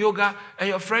doing yoga and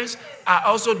your friends are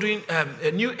also doing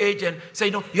a new age and say,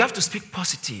 you have to speak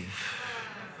positive.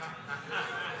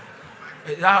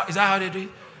 Is that how they do it?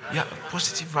 Yeah,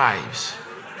 positive vibes.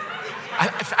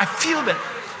 I feel that.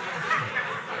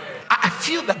 I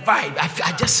feel the vibe.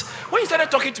 I just, when you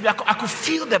started talking to me, I could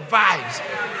feel the vibes.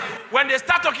 When they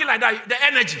start talking like that, the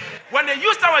energy. When they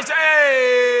use that, I say,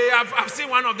 hey, I've seen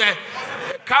one of the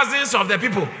cousins of the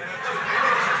people.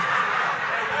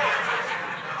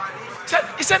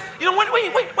 He said,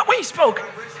 when he spoke,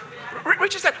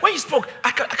 Richard said, when he spoke,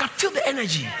 I can feel the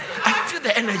energy. I feel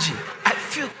the energy.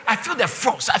 I feel the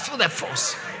force. I feel the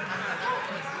force.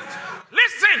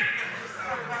 Listen.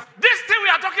 This thing we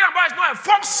are talking about is not a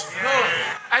force. No.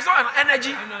 It's not an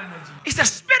energy. It's the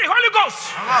Spirit, Holy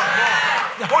Ghost.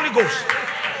 The Holy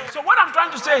Ghost. So what I'm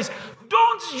trying to say is,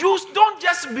 don't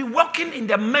just be working in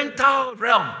the mental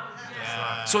realm.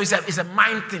 Yeah. So it's a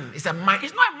mind thing. It's not a mind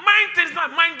thing. It's not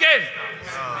a mind game.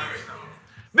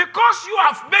 Because you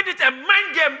have made it a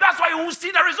mind game, that's why you will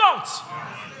see the results.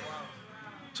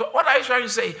 So what are you trying to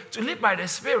say? To live by the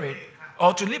Spirit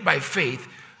or to live by faith,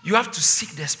 you have to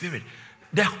seek the Spirit.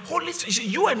 The Holy Spirit,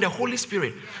 you and the Holy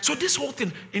Spirit. So this whole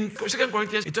thing in 2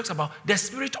 Corinthians, it talks about the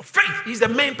spirit of faith. He's the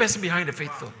main person behind the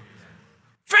faith, though.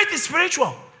 Faith is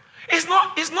spiritual. It's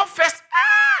not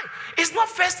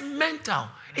first mental.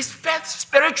 It's first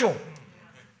spiritual.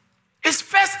 It's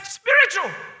first spiritual.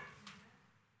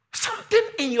 Something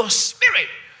in your spirit.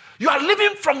 You are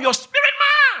living from your spirit,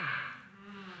 man.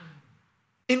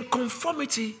 In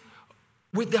conformity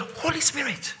with the Holy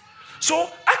Spirit.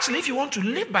 So, actually, if you want to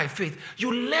live by faith,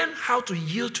 you learn how to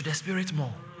yield to the Spirit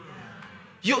more.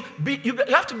 You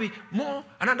have to be more,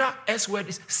 another S word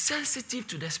is sensitive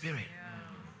to the Spirit.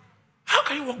 How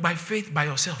can you walk by faith by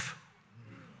yourself?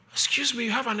 Excuse me,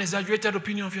 you have an exaggerated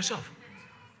opinion of yourself.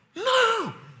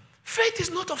 No, faith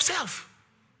is not of self.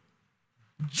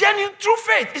 Genuine, true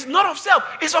faith is not of self,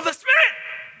 it's of the Spirit.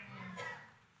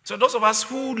 So those of us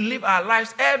who live our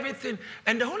lives, everything,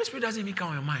 and the Holy Spirit doesn't even come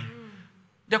on your mind.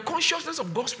 The consciousness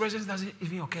of God's presence doesn't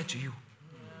even occur to you.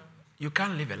 You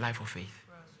can't live a life of faith.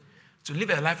 To live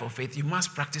a life of faith, you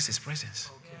must practice His presence.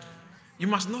 You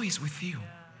must know He's with you.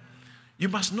 You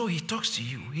must know He talks to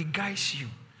you. He guides you.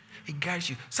 He guides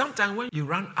you. Sometimes when you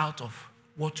run out of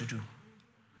what to do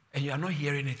and you are not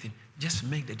hearing anything, just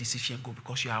make the decision go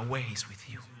because you are aware He's with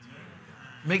you.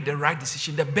 make the right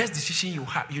decision, the best decision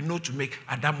you know to make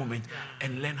at that moment,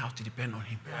 and learn how to depend on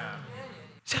him.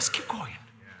 Just keep going.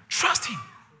 Trust him.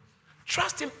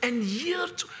 Trust him and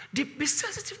yield to be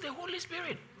sensitive to the Holy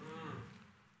Spirit.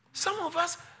 Some of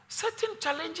us, certain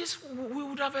challenges, we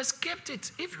would have escaped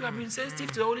it if you have been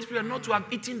sensitive to the Holy Spirit, not to have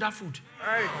eaten that food.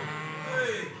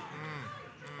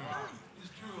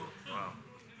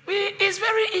 It's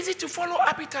very easy to follow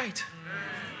appetite.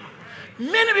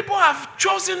 Many people have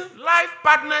chosen life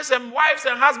partners and wives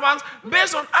and husbands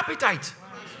based on appetite.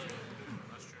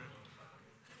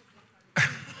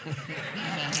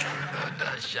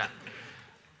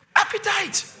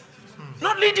 Appetite,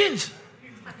 not leadings.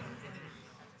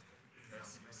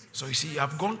 So you see, you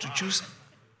have gone to choose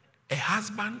a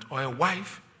husband or a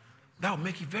wife that will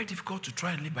make it very difficult to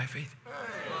try and live by faith.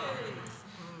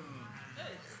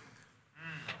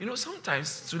 You know,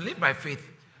 sometimes to live by faith,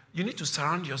 you need to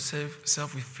surround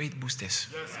yourself with faith boosters.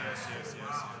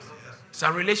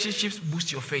 Some relationships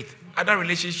boost your faith. Other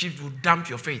relationships will damp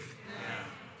your faith.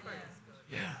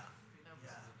 Yeah.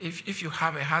 If you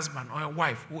have a husband or a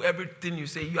wife who everything you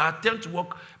say, you attempt to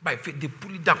walk by faith, they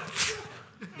pull it down.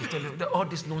 They tell you, all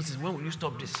this nonsense, when will you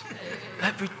stop this?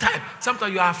 Every time.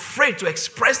 Sometimes you are afraid to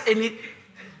express any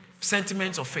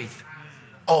sentiments of faith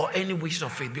or any wishes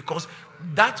of faith because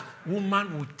that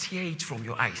woman will tear it from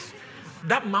your eyes.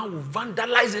 That man will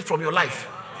vandalize it from your life.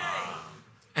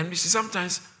 And you see,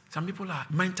 sometimes some people are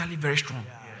mentally very strong.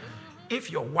 If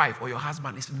your wife or your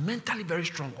husband is mentally very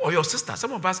strong, or your sister,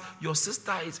 some of us, your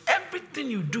sister is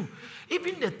everything you do.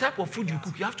 Even the type of food you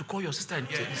cook, you have to call your sister and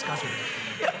discuss with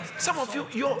her. Yeah, some of you,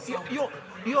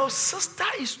 your sister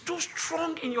is too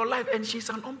strong in your life and she's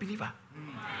an unbeliever.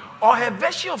 Or her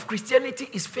version of Christianity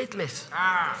is faithless.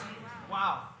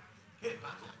 Wow.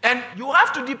 And you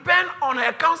have to depend on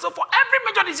her counsel for every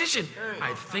major decision.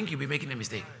 I think you'll be making a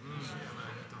mistake.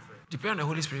 Depend on the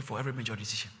Holy Spirit for every major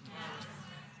decision.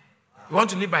 You want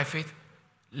to live by faith?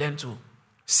 Learn to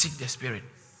seek the Spirit.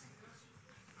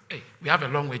 Hey, we have a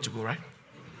long way to go, right?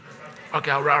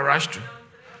 Okay, I'll rush through.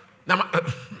 Number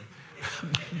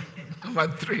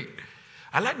 3.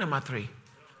 I like number 3.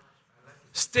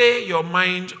 Stay your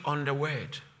mind on the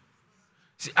word.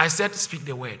 See, I said speak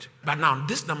the word. But now,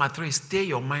 this number 3, stay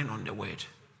your mind on the word.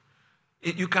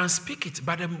 You can speak it,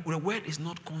 but the word is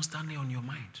not constantly on your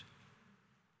mind.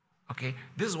 Okay?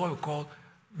 This is what we call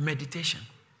meditation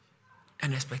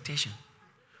and expectation.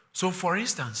 So, for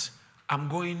instance, I'm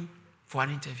going for an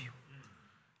interview.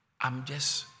 I'm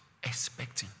just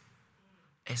expecting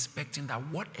that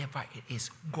whatever it is,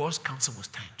 God's counsel will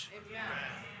stand.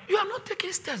 You are not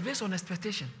taking steps based on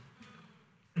expectation.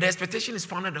 The expectation is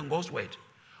founded on God's word.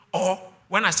 Or,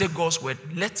 when I say God's word,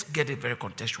 let's get it very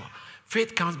contextual.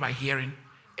 Faith comes by hearing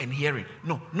and hearing.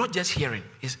 No, not just hearing.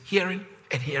 It's hearing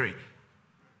and hearing.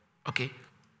 Okay?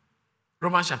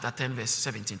 Romans chapter 10, verse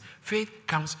 17. Faith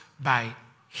comes by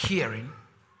hearing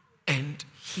and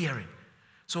hearing.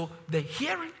 So the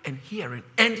hearing and hearing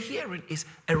is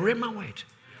a rhema word.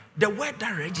 The word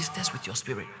that registers with your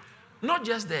spirit. Not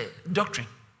just the doctrine.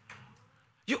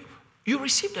 You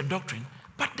receive the doctrine,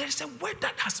 but there is a word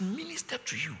that has ministered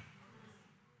to you.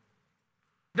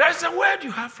 There is a word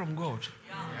you have from God.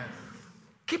 Yes.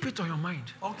 Keep it on your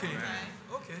mind. Okay.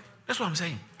 That's what I'm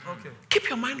saying. Okay. Keep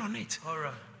your mind on it. All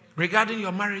right. Regarding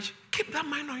your marriage, keep that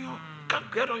mind on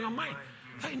your mind.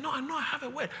 I know I have a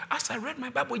word. As I read my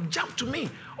Bible, it jumped to me,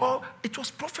 or it was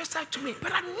prophesied to me,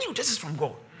 but I knew this is from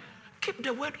God. Keep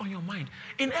the word on your mind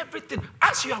in everything.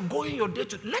 As you are going your day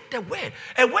to, let the word.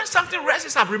 And when something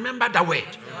rises up, remember the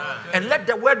word. And let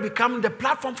the word become the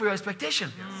platform for your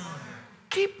expectation.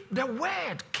 Keep the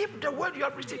word. Keep the word you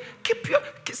have received.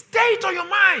 Stay it on your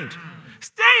mind.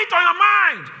 Stay it on your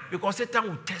mind. Because Satan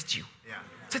will test you.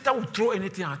 Satan will throw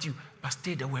anything at you. But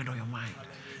stay the word on your mind.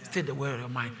 Stay the word on your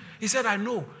mind. He said, I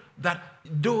know that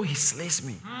though he slays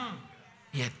me,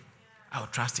 yet I will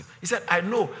trust him. He said, I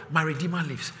know my Redeemer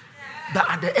lives. That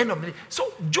at the end of the day.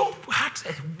 So Job had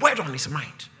a word on his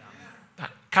mind.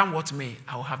 That come what may,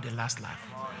 I will have the last laugh.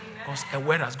 Because a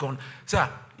word has gone. Sir,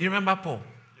 you remember Paul?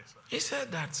 He said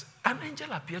that an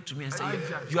angel appeared to me and said,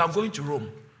 you are going to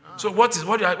Rome. So why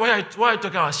are you talking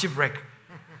about shipwreck?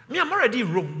 Me, I'm already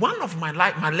in Rome. One of my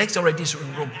legs already is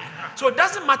in Rome. So it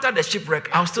doesn't matter the shipwreck.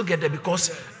 I'll still get there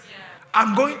because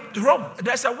I'm going to Rome.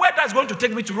 There's a word that's going to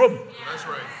take me to Rome. That's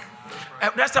right.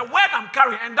 There's a word I'm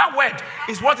carrying, and that word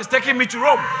is what is taking me to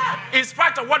Rome. In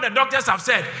spite of what the doctors have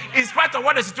said, in spite of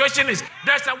what the situation is,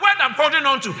 there's a word I'm holding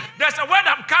on to. There's a word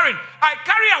I'm carrying. I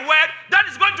carry a word that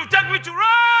is going to take me to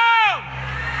Rome.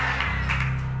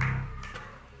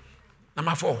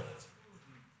 Number 4.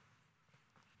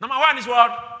 Number 1 is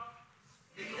what?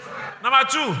 Number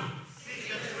 2.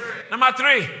 Number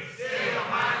 3.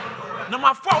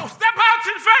 Number 4, step out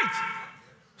in faith.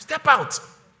 Step out.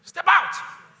 Step out.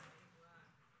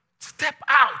 Step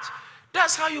out.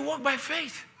 That's how you walk by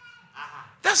faith.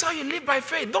 That's how you live by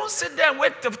faith. Don't sit there and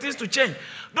wait for things to change.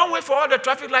 Don't wait for all the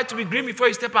traffic lights to be green before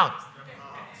you step out.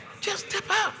 Just step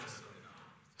out.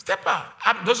 Step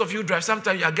out. Those of you who drive,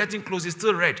 sometimes you are getting close, it's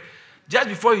still red. Just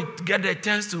before you get the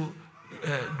turns to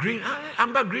green,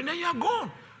 amber green, and you are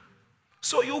gone.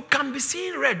 So you can be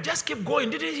seeing red. Just keep going.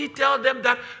 Didn't he tell them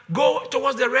that go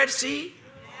towards the Red Sea?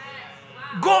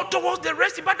 Go towards the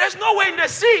Red Sea. But there's no way in the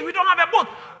sea. We don't have a boat.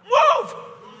 Move.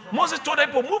 Moses told the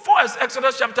people, move forward.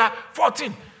 Exodus chapter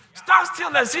 14. Stand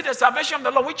still and see the salvation of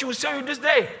the Lord, which he will show you this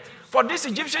day. For these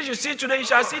Egyptians you see today, you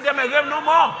shall see them again no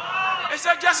more. He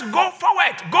said, just go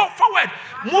forward. Go forward.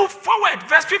 Move forward.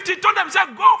 Verse 15 told them, said,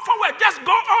 go forward. Just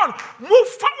go on. Move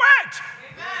forward.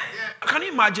 Amen. Can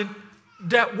you imagine?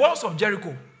 The walls of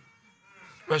Jericho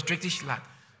were strictly flat.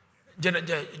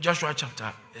 Joshua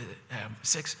chapter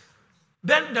 6.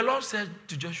 Then the Lord said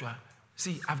to Joshua,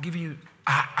 see, I've given you,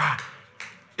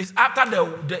 It's after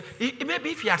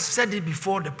maybe if he had said it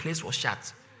before the place was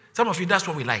shut. Some of you, that's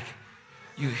what we like.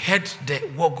 You heard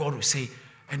what God would say.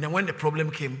 And then when the problem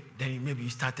came, then maybe you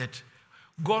started.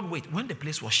 God, wait, when the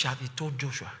place was shut, he told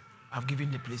Joshua, I've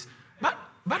given the place.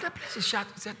 But the place is shut.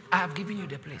 He said, I have given you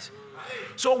the place.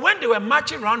 So when they were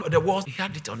marching around the walls, he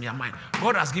had it on their mind.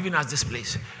 God has given us this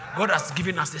place. God has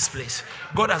given us this place.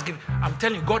 God has given, I'm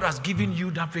telling you, God has given you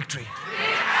that victory.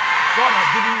 God has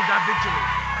given you that victory.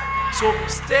 So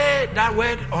stay that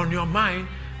word on your mind.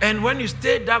 And when you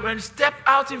stay that word, step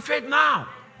out in faith now.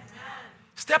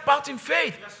 Step out in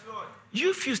faith.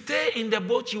 If you stay in the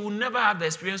boat, you will never have the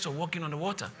experience of walking on the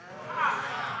water.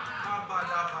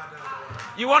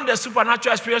 You want the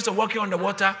supernatural experience of walking on the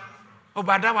water? Oh,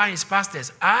 but that one is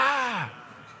pastors.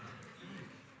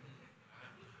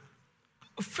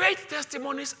 Faith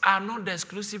testimonies are not the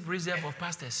exclusive reserve of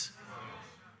pastors.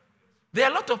 There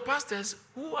are a lot of pastors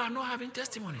who are not having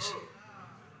testimonies.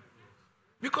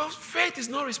 Because faith is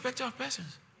no respecter of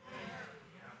persons.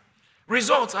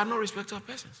 Results are no respecter of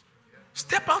persons.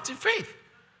 Step out in faith.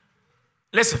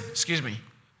 Listen, excuse me.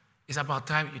 It's about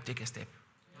time you take a step.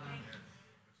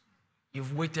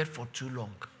 You've waited for too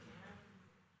long.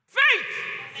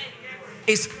 Faith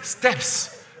is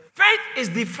steps. Faith is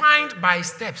defined by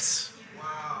steps.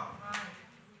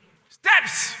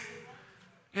 Steps.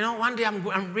 You know, one day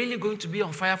I'm really going to be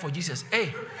on fire for Jesus.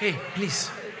 Hey, please.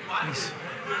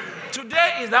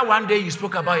 Today is that one day you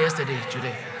spoke about yesterday,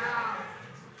 today.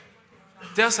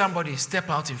 Tell somebody, step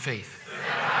out in faith.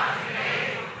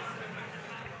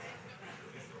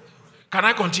 Can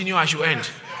I continue as you end?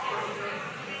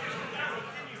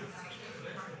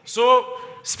 So,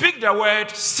 speak the word,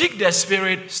 seek the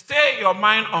Spirit, stay your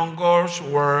mind on God's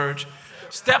word,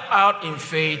 step out in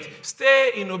faith,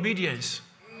 stay in obedience.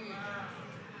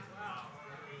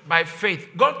 By faith.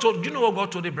 Do you know what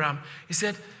God told Abraham? He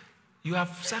said, you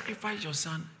have sacrificed your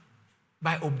son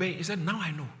by obeying. He said, now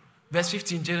I know. Verse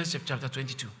 15, Genesis chapter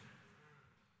 22.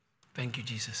 Thank you,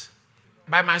 Jesus.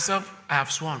 By myself I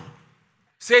have sworn,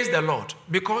 says the Lord,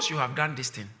 because you have done this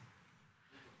thing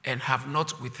and have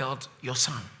not withheld your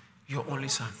son, your only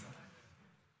son.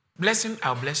 Blessing,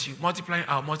 I'll bless you. Multiplying,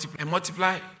 I'll multiply. And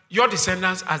multiply your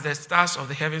descendants as the stars of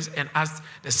the heavens and as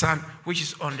the sun which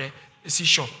is on the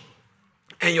seashore.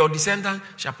 And your descendants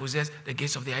shall possess the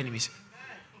gates of their enemies.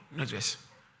 Notice.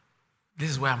 This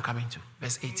is where I'm coming to.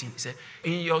 Verse 18. He said,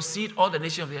 in your seed all the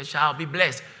nations of the earth shall be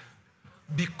blessed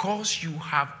because you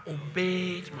have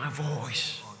obeyed my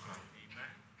voice.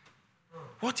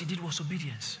 What he did was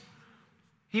obedience.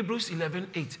 Hebrews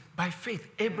 11:8. By faith,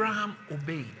 Abraham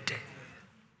obeyed.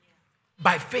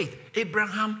 By faith,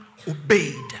 Abraham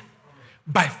obeyed.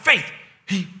 By faith,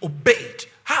 he obeyed.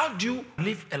 How do you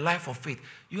live a life of faith?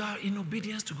 You are in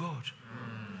obedience to God.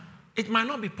 It might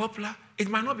not be popular. It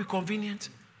might not be convenient.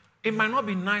 It might not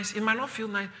be nice. It might not feel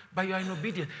nice, but you are in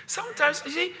obedience. Sometimes,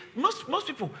 you see, most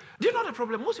people, do you know the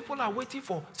problem? Most people are waiting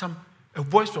for a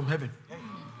voice from heaven.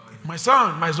 My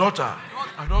son, my daughter,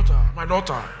 my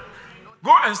daughter.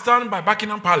 Go and stand by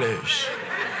Buckingham Palace.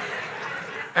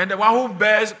 And the one who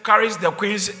carries the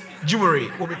queen's jewelry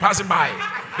will be passing by.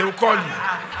 They will call you.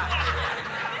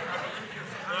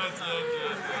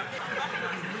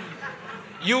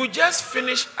 You just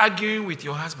finished arguing with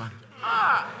your husband.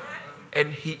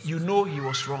 And you know he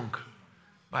was wrong.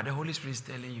 But the Holy Spirit is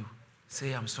telling you,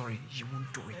 say, I'm sorry, you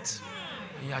won't do it.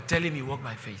 And you are telling me walk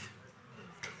by faith.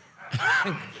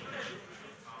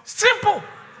 Simple.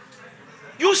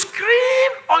 You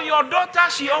screamed on your daughter,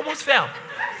 she almost fell.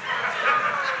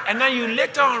 And then you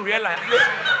later on realize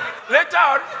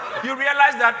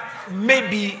that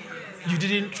maybe You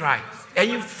didn't try. And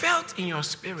you felt in your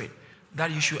spirit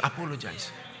that you should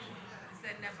apologize.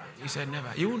 You said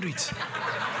never. You won't do it.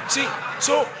 See,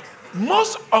 so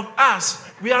most of us,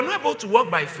 we are not able to walk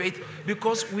by faith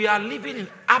because we are living in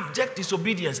abject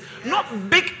disobedience. Not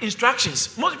big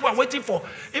instructions. Most people are waiting for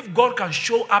if God can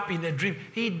show up in a dream.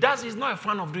 He does. He's not a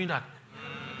fan of doing that.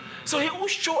 So he will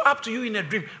show up to you in a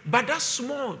dream. But that's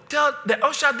small. Tell the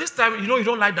usher this time, you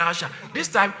don't like the usher. This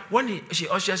time, when she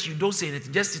ushers you, don't say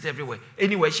anything. Just sit everywhere.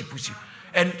 Anywhere she puts you.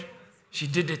 And she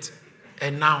did it.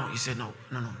 And now he said, no.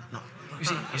 You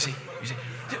see.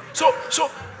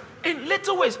 So in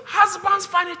little ways, husbands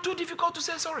find it too difficult to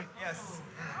say sorry. Yes.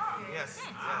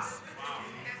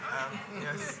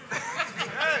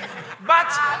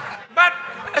 But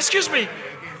excuse me.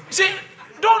 See,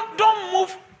 don't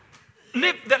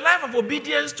live the life of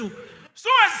obedience to sow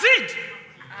a seed.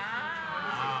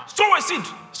 Sow a seed.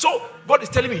 So God is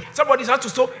telling me somebody has to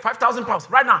sow 5,000 pounds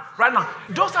right now.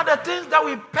 Those are the things that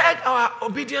we peg our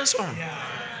obedience on.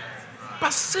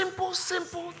 But simple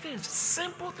things.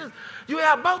 You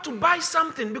are about to buy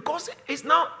something because it's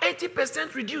now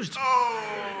 80% reduced.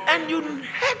 And you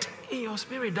heard in your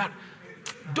spirit that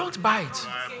don't buy it.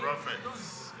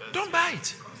 Don't buy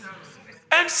it.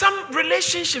 And some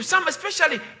relationships,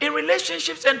 especially in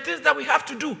relationships and things that we have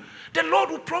to do, the Lord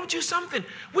will prompt you something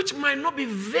which might not be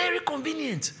very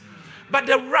convenient. But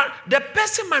the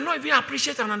person might not even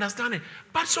appreciate and understand it.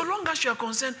 But so long as you are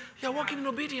concerned, you are walking in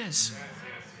obedience.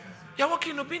 You are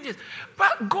walking in obedience.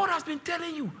 But God has been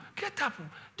telling you, get up.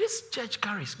 This church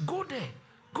carries. Go there.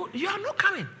 Go. You are not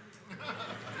coming.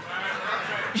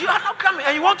 You are not coming.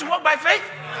 And you want to walk by faith?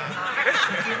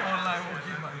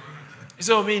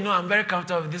 So I'm very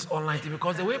comfortable with this online thing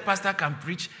because the way pastor can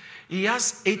preach, he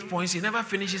has 8 points. He never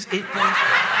finishes 8 points.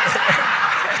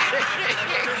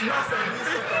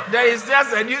 There is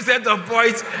just a new set of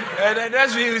points. And the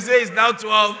next week we say it's now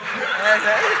 12.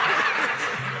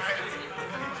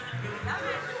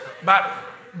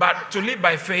 But to live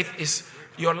by faith is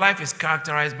your life is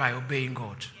characterized by obeying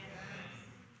God.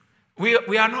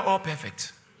 We are not all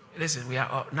perfect. Listen,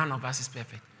 none of us is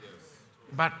perfect.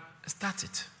 But start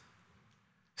it.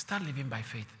 Start living by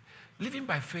faith. Living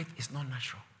by faith is not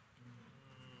natural.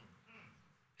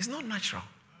 It's not natural.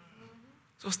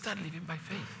 So start living by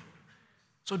faith.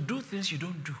 So do things you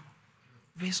don't do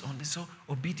based on this. So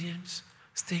obedience,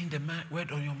 staying the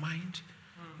word on your mind,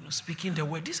 speaking the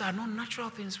word. These are not natural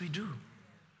things we do.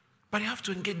 But you have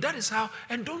to engage. That is how.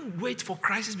 And don't wait for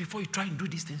crisis before you try and do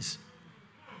these things.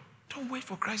 Don't wait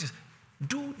for crisis.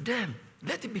 Do them.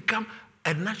 Let it become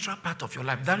a natural part of your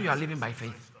life. Then you are living by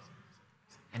faith.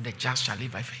 And the just shall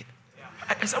live by faith.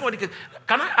 Yeah. Somebody can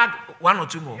I add one or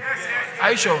two more? Yes.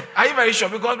 Are you sure? Are you very sure?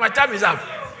 Because my time is up.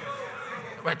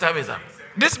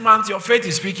 This month, your faith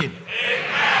is speaking.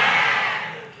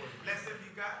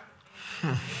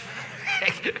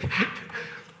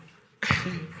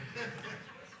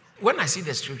 When I see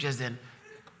the scriptures, then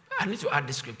I need to add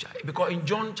the scripture. Because in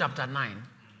John chapter 9,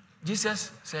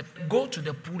 Jesus said, go to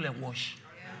the pool and wash.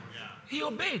 He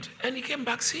obeyed and he came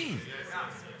back seeing.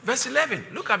 Verse 11.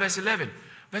 Look at verse 11.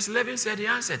 Verse 11 said, he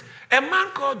answered, a man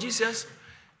called Jesus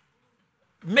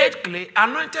made clay,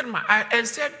 anointed my eye, and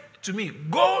said to me,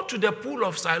 go to the pool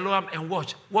of Siloam and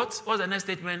wash. What's the next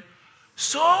statement?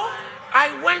 So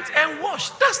I went and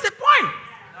washed. That's the point.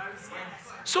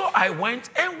 So I went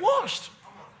and washed.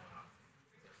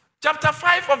 Chapter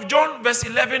 5 of John, verse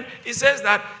 11, it says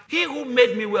that he who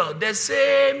made me well, the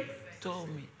same told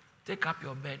me, take up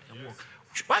your bed and walk.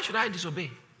 Why should I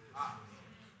disobey?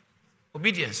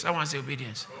 Obedience. Someone say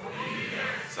obedience.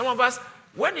 Some of us,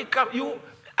 when it comes,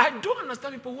 I don't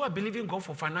understand people who are believing God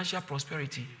for financial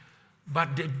prosperity,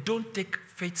 but they don't take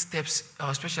faith steps, or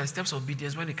especially steps of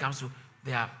obedience when it comes to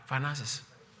their finances.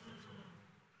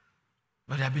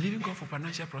 But they are believing God for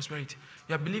financial prosperity.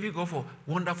 They are believing God for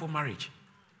wonderful marriage.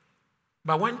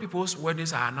 But when people's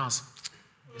weddings are announced,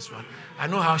 this one, I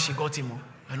know how she got him.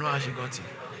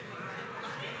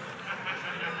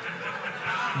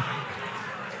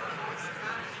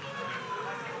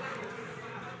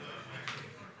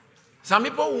 Some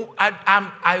people,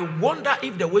 I wonder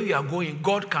if the way you are going,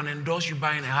 God can endorse you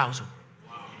buying a house.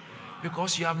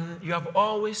 Because you have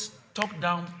always talked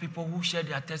down people who share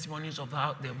their testimonies of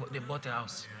how they bought a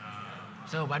house.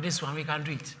 So, but this one, we can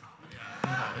do it.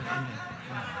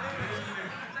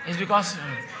 It's because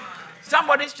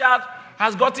somebody's child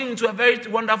has gotten into a very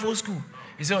wonderful school.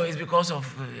 You say, it's because of,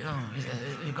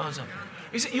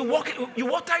 You see, you water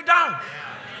it down.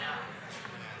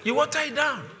 You water it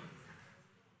down.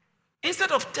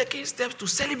 Instead of taking steps to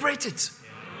celebrate it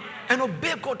and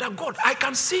obey God, that God, I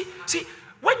can see,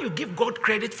 when you give God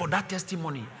credit for that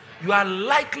testimony, you are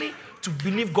likely to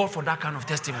believe God for that kind of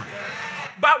testimony.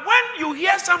 But when you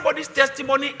hear somebody's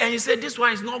testimony and you say, this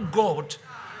one is not God,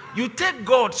 you take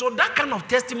God. So that kind of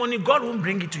testimony, God won't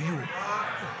bring it to you.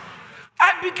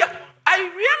 I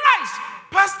realized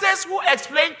pastors who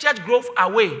explain church growth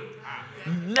away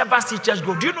never see church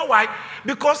growth. Do you know why?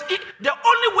 Because the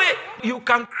only way you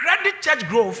can credit church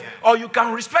growth or you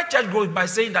can respect church growth by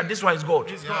saying that this one is God.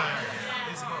 It's God.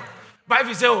 It's God. But if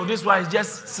you say, oh, this one is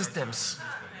just systems,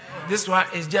 this one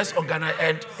is just organized,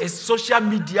 and it's social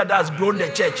media that has grown the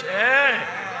church.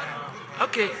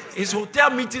 Okay, it's hotel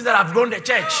meetings that have grown the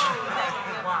church.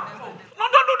 No,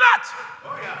 don't do that.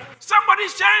 Somebody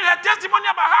is sharing her testimony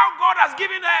about how God has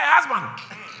given her a husband.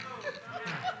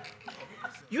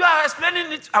 You are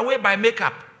explaining it away by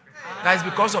makeup. That is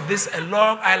because of this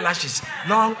long eyelashes,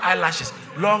 long eyelashes,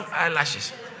 long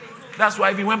eyelashes. That's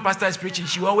why even when pastor is preaching,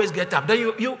 she will always get up. Then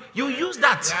you use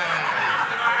that.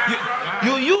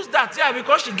 You use that, yeah,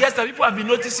 because she gets up. People have been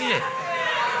noticing it.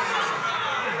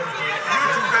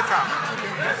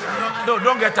 No,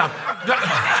 don't get up.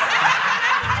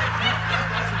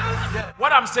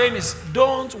 What I'm saying is,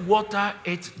 don't water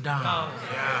it down.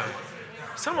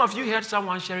 Some of you heard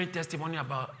someone sharing testimony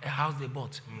about a house they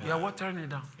bought. You are watering it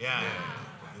down.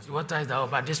 You water it down,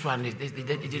 but this one, it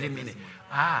didn't mean it.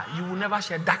 You will never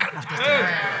share that kind of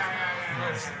testimony.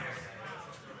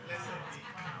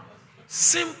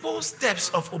 Simple steps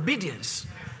of obedience.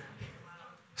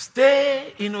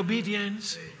 Stay in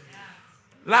obedience.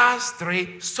 Last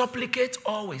 3, supplicate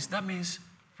always. That means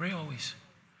pray always.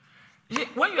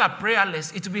 When you are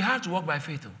prayerless, it will be hard to walk by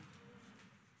faith.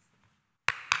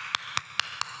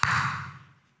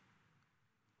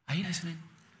 Are you listening?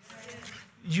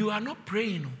 You are not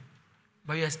praying,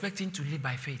 but you're expecting to live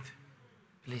by faith.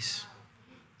 Please.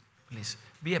 Please.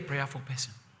 Be a prayerful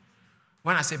person.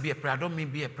 When I say be a prayer, I don't mean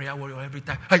be a prayer warrior every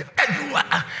time.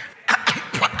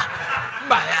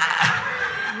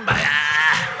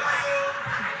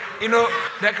 You know,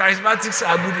 the charismatics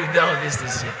are good with all these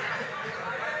things.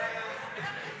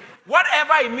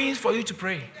 Whatever it means for you to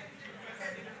pray,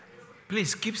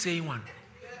 please keep saying one.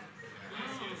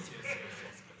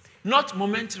 Not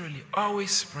momentarily,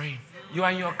 always praying. You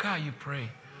are in your car, you pray.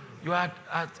 You are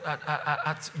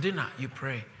at dinner, you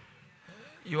pray.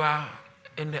 You are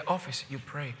in the office, you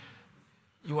pray.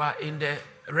 You are in the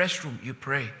restroom, you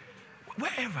pray.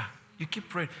 Wherever, you keep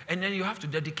praying. And then you have to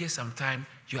dedicate some time,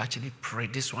 you actually pray.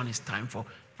 This one is time for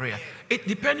prayer. It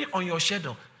depending on your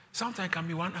schedule. Sometimes it can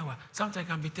be 1 hour, sometimes it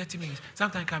can be 30 minutes,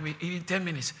 sometimes it can be even 10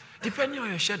 minutes, depending on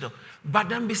your schedule. But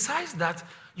then besides that,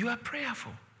 you are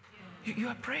prayerful. You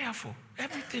are prayerful.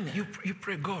 Everything you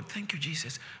pray, God, thank you,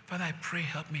 Jesus. Father, I pray,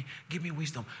 help me, give me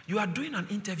wisdom. You are doing an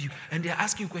interview and they are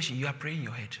asking you a question. You are praying in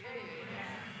your head.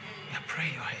 You are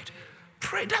praying in your head.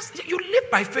 Pray. You live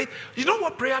by faith. You know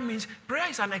what prayer means? Prayer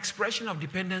is an expression of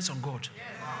dependence on God.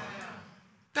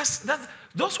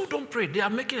 Those who don't pray, they are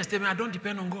making a statement, I don't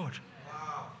depend on God.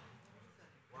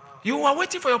 You are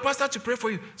waiting for your pastor to pray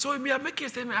for you. So we are making a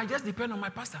statement, I just depend on my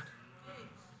pastor.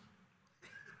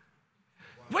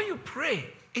 When you pray,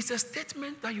 it's a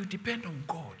statement that you depend on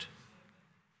God.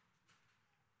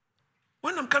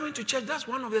 When I'm coming to church, that's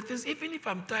one of the things. Even if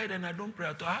I'm tired and I don't pray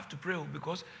at all, I have to pray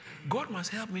because God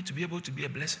must help me to be able to be a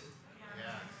blessing.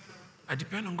 I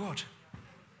depend on God.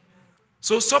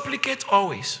 So supplicate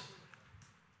always.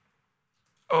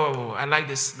 Oh, I like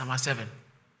this, number 7.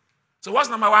 So what's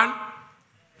number 1?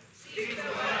 Seek the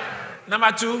word.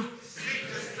 Number 2? Seek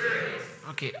the Spirit.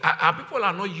 Okay, our people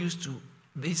are not used to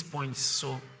these points,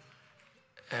 so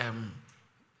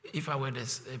if I were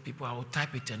this people, I would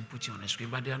type it and put it on the screen,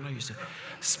 but they are not used to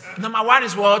it. Number 1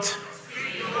 is what?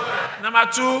 Speak the word. Number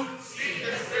 2? Seek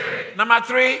the Spirit. Number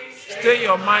 3? Stay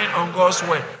your mind on God's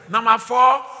word. Number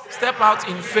 4? Step out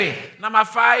in faith. Number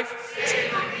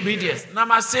 5? Obedience.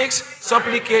 Number 6?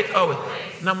 Supplicate always.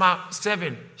 Number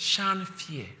 7? Shun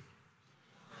fear.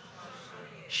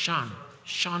 Shun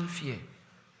fear.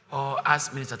 Or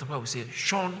as Minister Topa would say,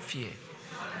 shun fear.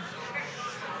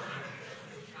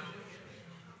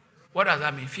 What does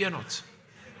that mean? Fear not.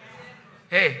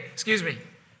 Hey, excuse me.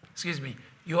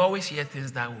 You always hear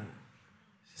things that will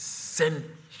send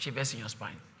shivers in your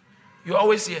spine. You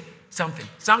always hear something.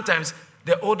 Sometimes,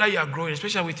 the older you are growing,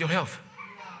 especially with your health.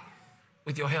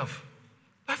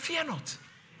 But fear not.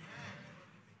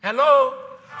 Hello?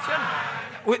 Fear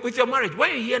not. With your marriage,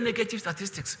 when you hear negative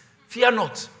statistics, fear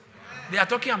not. They are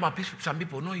talking about some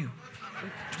people, not you.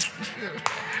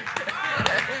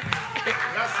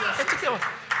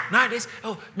 Nowadays,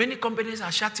 many companies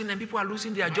are shutting and people are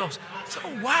losing their jobs. So,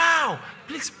 wow,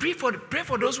 please pray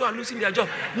for those who are losing their job.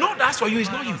 No, that's for you,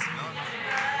 it's not you.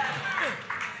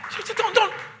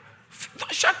 Don't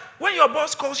Shut. When your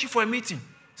boss calls you for a meeting,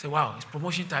 say, wow, it's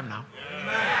promotion time now.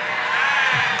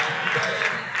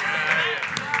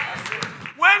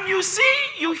 When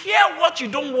you hear what you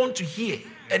don't want to hear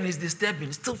and it's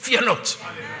disturbing, still fear not.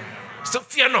 Still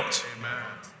fear not.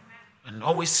 And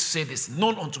always say this,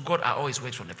 known unto God are always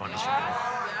words from the foundation.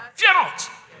 Fear not.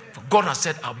 For God has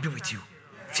said, I'll be with you.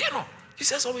 Fear not.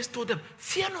 Jesus always told them,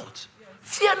 fear not.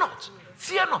 Fear not.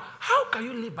 Fear not. How can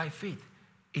you live by faith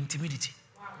in timidity?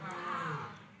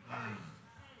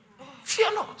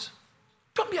 Fear not.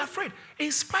 Don't be afraid.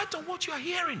 In spite of what you are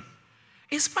hearing,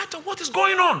 in spite of what is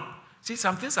going on. See,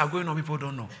 some things are going on people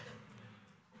don't know.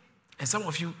 And some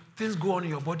of you, things go on in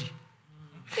your body.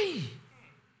 Hey,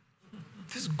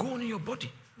 things go on in your body.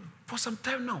 For some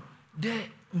time now, the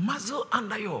muscle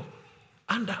under your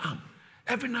underarm,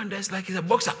 every now and then it's like it's a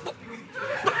boxer.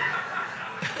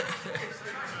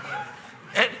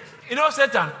 And you know,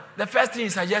 Satan, the first thing he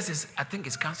suggests is, I think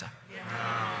it's cancer.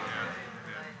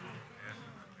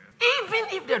 Even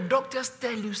if the doctors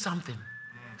tell you something,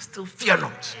 still fear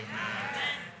not.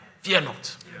 Fear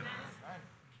not.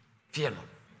 Fear not.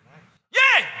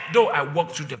 Yea, though I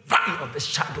walk through the valley of the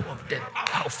shadow of death,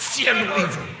 I'll fear no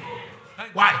evil.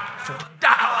 Why? For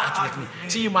thou art with me.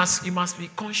 See, you must be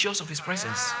conscious of his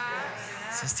presence.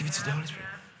 Sensitivity to the Holy Spirit.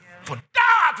 For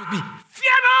thou art with me.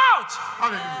 Fear not.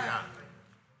 Hallelujah.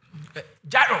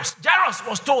 Jairus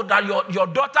was told that your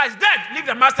daughter is dead. Leave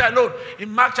the master alone.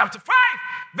 In Mark chapter 5,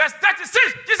 verse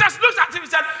 36, Jesus looks at him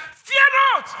and said, fear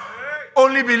not.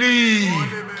 Only believe.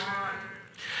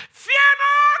 Fear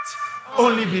not.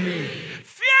 Only believe.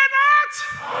 Fear not.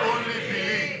 Only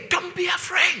believe. Don't be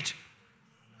afraid.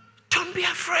 Don't be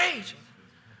afraid.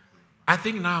 I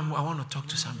think now I want to talk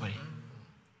to somebody.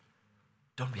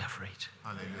 Don't be afraid.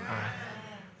 Hallelujah. All right?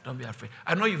 Don't be afraid.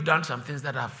 I know you've done some things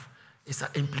that have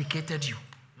implicated you.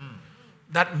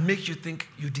 That makes you think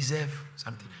you deserve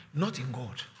something. Not in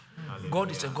God. Hallelujah.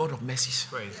 God is a God of mercies.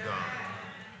 Praise God.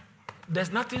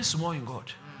 There's nothing small in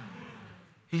God.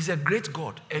 He's a great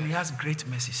God and he has great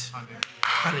mercies.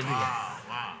 Hallelujah.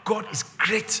 Wow. God is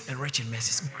great and rich in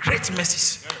mercies. Great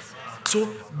mercies. So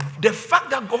the fact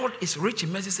that God is rich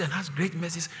in mercies and has great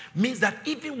mercies means that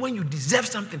even when you deserve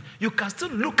something, you can still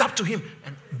look up to him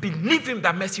and believe him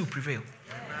that mercy will prevail.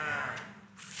 Amen.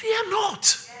 Fear not.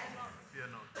 Fear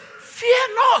not.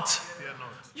 Fear not. Fear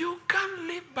not. You can't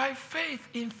live by faith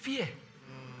in fear.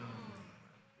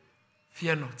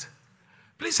 Fear not.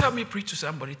 Please help me preach to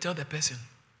somebody. Tell the person,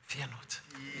 fear not.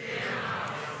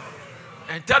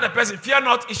 And tell the person, fear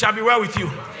not, it shall be well with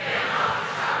you.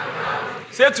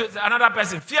 Say to another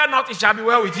person, fear not, it shall be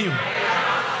well with you.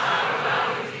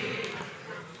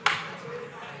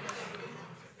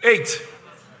 8.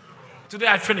 Today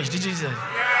I finished. Did you say?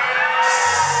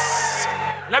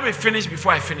 Let me finish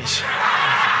before I finish.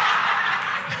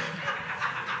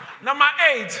 Number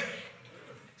 8,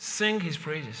 sing his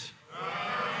praises.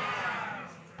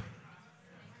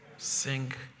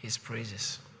 Sing his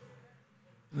praises.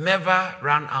 Never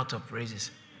run out of praises.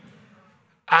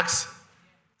 Acts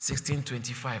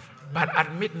 16:25. But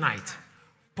at midnight,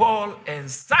 Paul and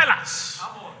Silas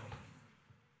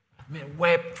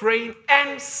were praying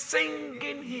and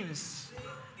singing hymns.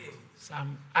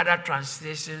 Some other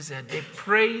translations said they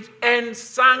prayed and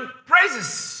sang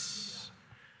praises.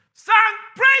 Sang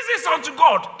praises unto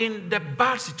God. In the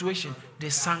bad situation, they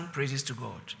sang praises to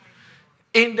God.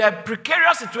 In the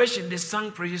precarious situation, they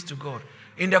sang praises to God.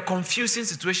 In the confusing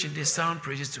situation, they sang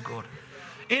praises to God.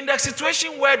 In the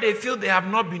situation where they feel they have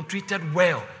not been treated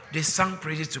well, they sang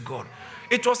praises to God.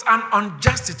 It was an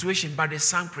unjust situation, but they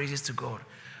sang praises to God.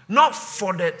 Not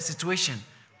for the situation,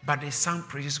 but they sang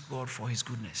praises to God for his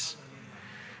goodness.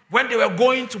 When they were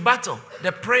going to battle,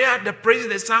 the praise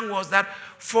they sang was that,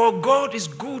 for God is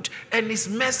good and his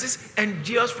mercies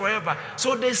endures forever.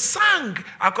 So they sang,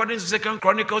 according to 2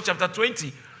 Chronicles chapter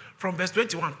 20, from verse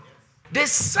 21. They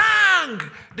sang,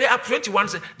 they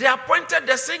appointed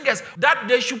the singers that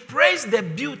they should praise the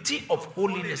beauty of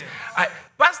holiness.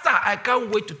 Pastor, I can't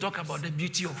wait to talk about the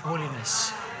beauty of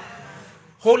holiness.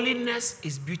 Holiness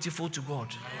is beautiful to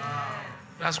God.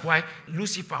 That's why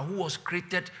Lucifer, who was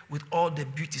created with all the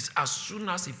beauties, as soon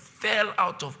as he fell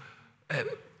out of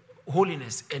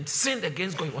holiness and sinned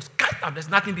against God, he was cast out. There's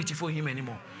nothing beautiful in him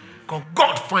anymore. Because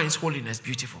God finds holiness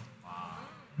beautiful.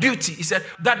 Beauty, he said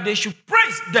that they should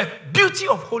praise the beauty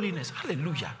of holiness.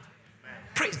 Hallelujah.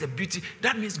 Praise the beauty.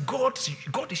 That means God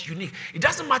is unique. It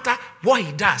doesn't matter what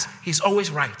he does, he's always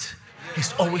right.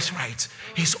 He's always right.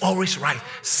 He's always right.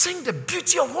 Sing the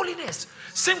beauty of holiness.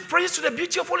 Sing praise to the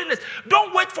beauty of holiness.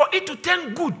 Don't wait for it to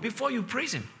turn good before you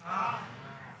praise him.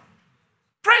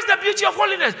 Praise the beauty of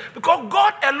holiness, because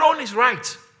God alone is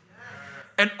right.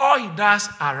 and all he does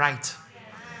are right.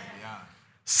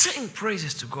 Sing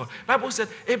praises to God. Bible said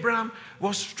Abraham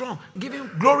was strong, giving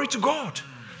glory to God.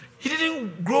 He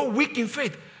didn't grow weak in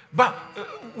faith, but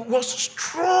was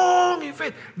strong in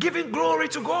faith, giving glory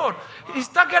to God. He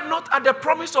staggered not at the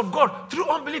promise of God through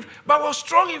unbelief, but was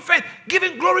strong in faith,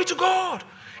 giving glory to God.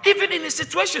 Even in his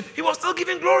situation, he was still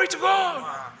giving glory to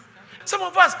God. Some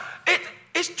of us,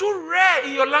 it's too rare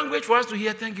in your language for us to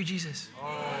hear, thank you, Jesus.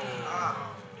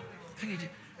 Thank you,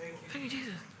 thank you,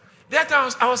 Jesus. That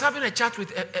time I was having a chat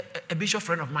with a bishop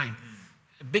friend of mine,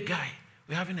 a big guy.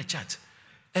 We're having a chat.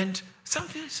 And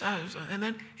something, and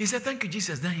then he said, thank you,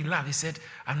 Jesus. Then he laughed. He said,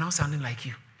 I'm now sounding like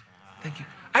you. Thank you.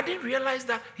 I didn't realize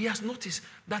that he has noticed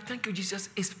that thank you, Jesus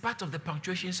is part of the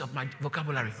punctuations of my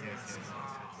vocabulary.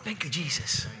 Thank you,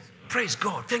 Jesus. Praise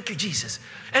God. Thank you, Jesus.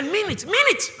 And mean it. Mean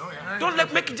it.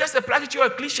 Don't make it just a platitude or a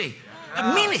cliche.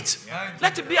 Mean it.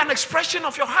 Let it be an expression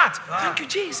of your heart. Thank you,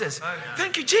 Jesus.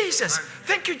 Thank you, Jesus.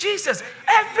 Thank you, Jesus.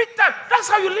 Every time. That's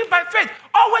how you live by faith.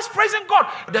 Always praising God.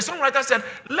 The songwriter said,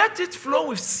 let it flow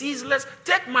with ceaseless.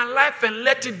 Take my life and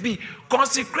let it be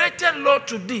consecrated, Lord,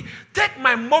 to thee. Take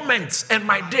my moments and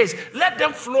my days. Let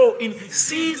them flow in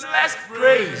ceaseless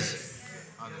praise.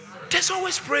 There's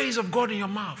always praise of God in your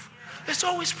mouth. There's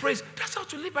always praise. That's how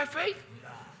to live by faith.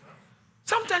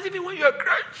 Sometimes even when you're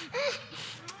crying,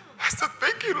 I said,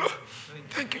 thank you, Lord.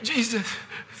 Thank you, Jesus.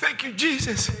 Thank you,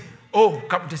 Jesus. Oh,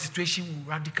 the situation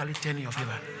will radically turn in your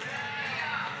favor.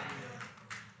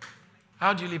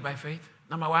 How do you live by faith?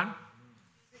 Number one,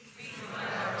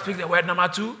 speak the word. Number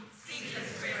two,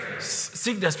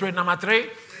 seek the Spirit. Number three,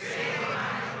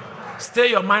 stay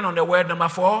your mind on the word. Number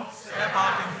four, Step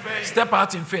out in faith. Step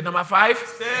out in faith. Number five,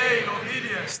 Stay in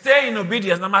obedience. stay in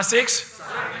obedience. Number six,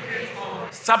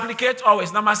 supplicate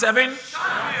always. Number seven,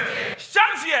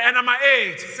 shun fear. And number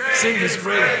eight, sing his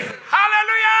praise.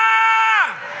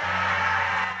 Hallelujah!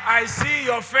 I see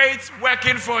your faith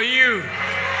working for you.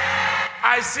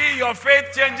 I see your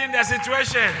faith changing the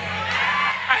situation.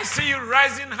 I see you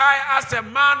rising high as a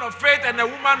man of faith and a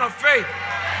woman of faith.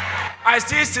 I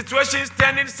see situations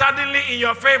turning suddenly in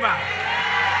your favor.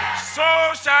 So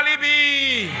shall it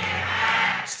be.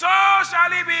 So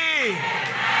shall it be.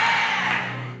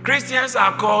 Christians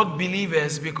are called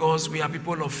believers because we are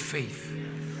people of faith.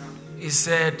 He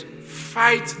said,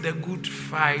 fight the good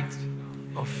fight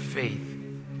of faith.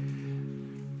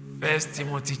 1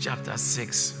 Timothy chapter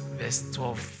 6, verse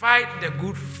 12. Fight the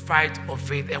good fight of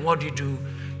faith. And what do?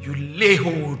 You lay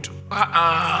hold.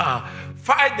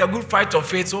 Fight the good fight of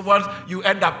faith. So what? You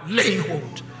end up laying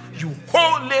hold. You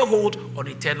lay hold on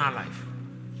eternal life.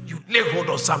 You lay hold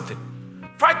on something.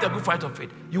 Fight the good fight of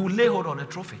faith. You lay hold on a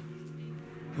trophy.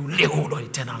 You lay hold on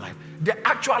eternal life. The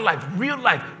actual life, real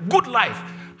life, good life,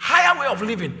 higher way of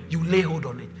living, you lay hold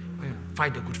on it.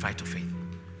 Fight the good fight of faith.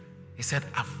 He said,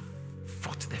 I've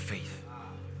fought the faith.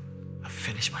 I've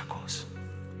finished my course.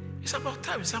 It's about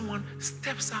time someone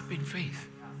steps up in faith.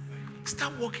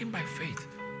 Start walking by faith.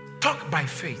 Talk by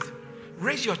faith.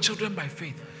 Raise your children by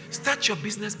faith. Start your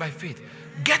business by faith.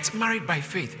 Get married by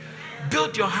faith.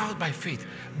 Build your house by faith.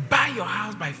 Buy your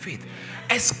house by faith.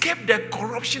 Escape the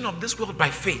corruption of this world by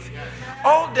faith.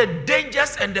 All the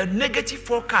dangers and the negative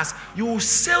forecasts, you will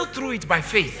sail through it by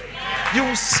faith. You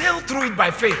will sail through it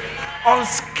by faith.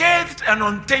 Unscathed and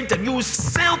untainted, you will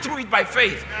sail through it by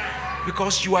faith.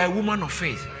 Because you are a woman of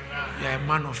faith. You are a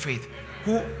man of faith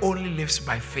who only lives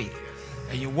by faith.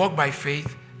 And you walk by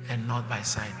faith and not by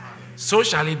sight. So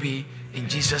shall it be in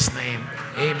Jesus' name.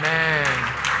 Amen.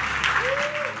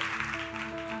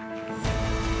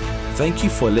 Thank you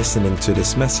for listening to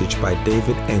this message by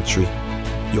David Entry.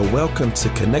 You're welcome to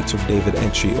connect with David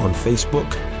Entry on Facebook,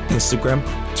 Instagram,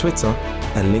 Twitter,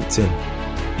 and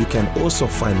LinkedIn. You can also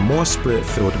find more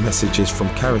spirit-filled messages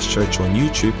from Charis Church on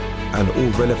YouTube and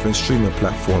all relevant streaming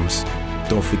platforms.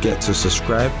 Don't forget to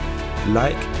subscribe,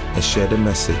 like, and share the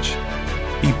message.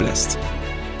 Be blessed.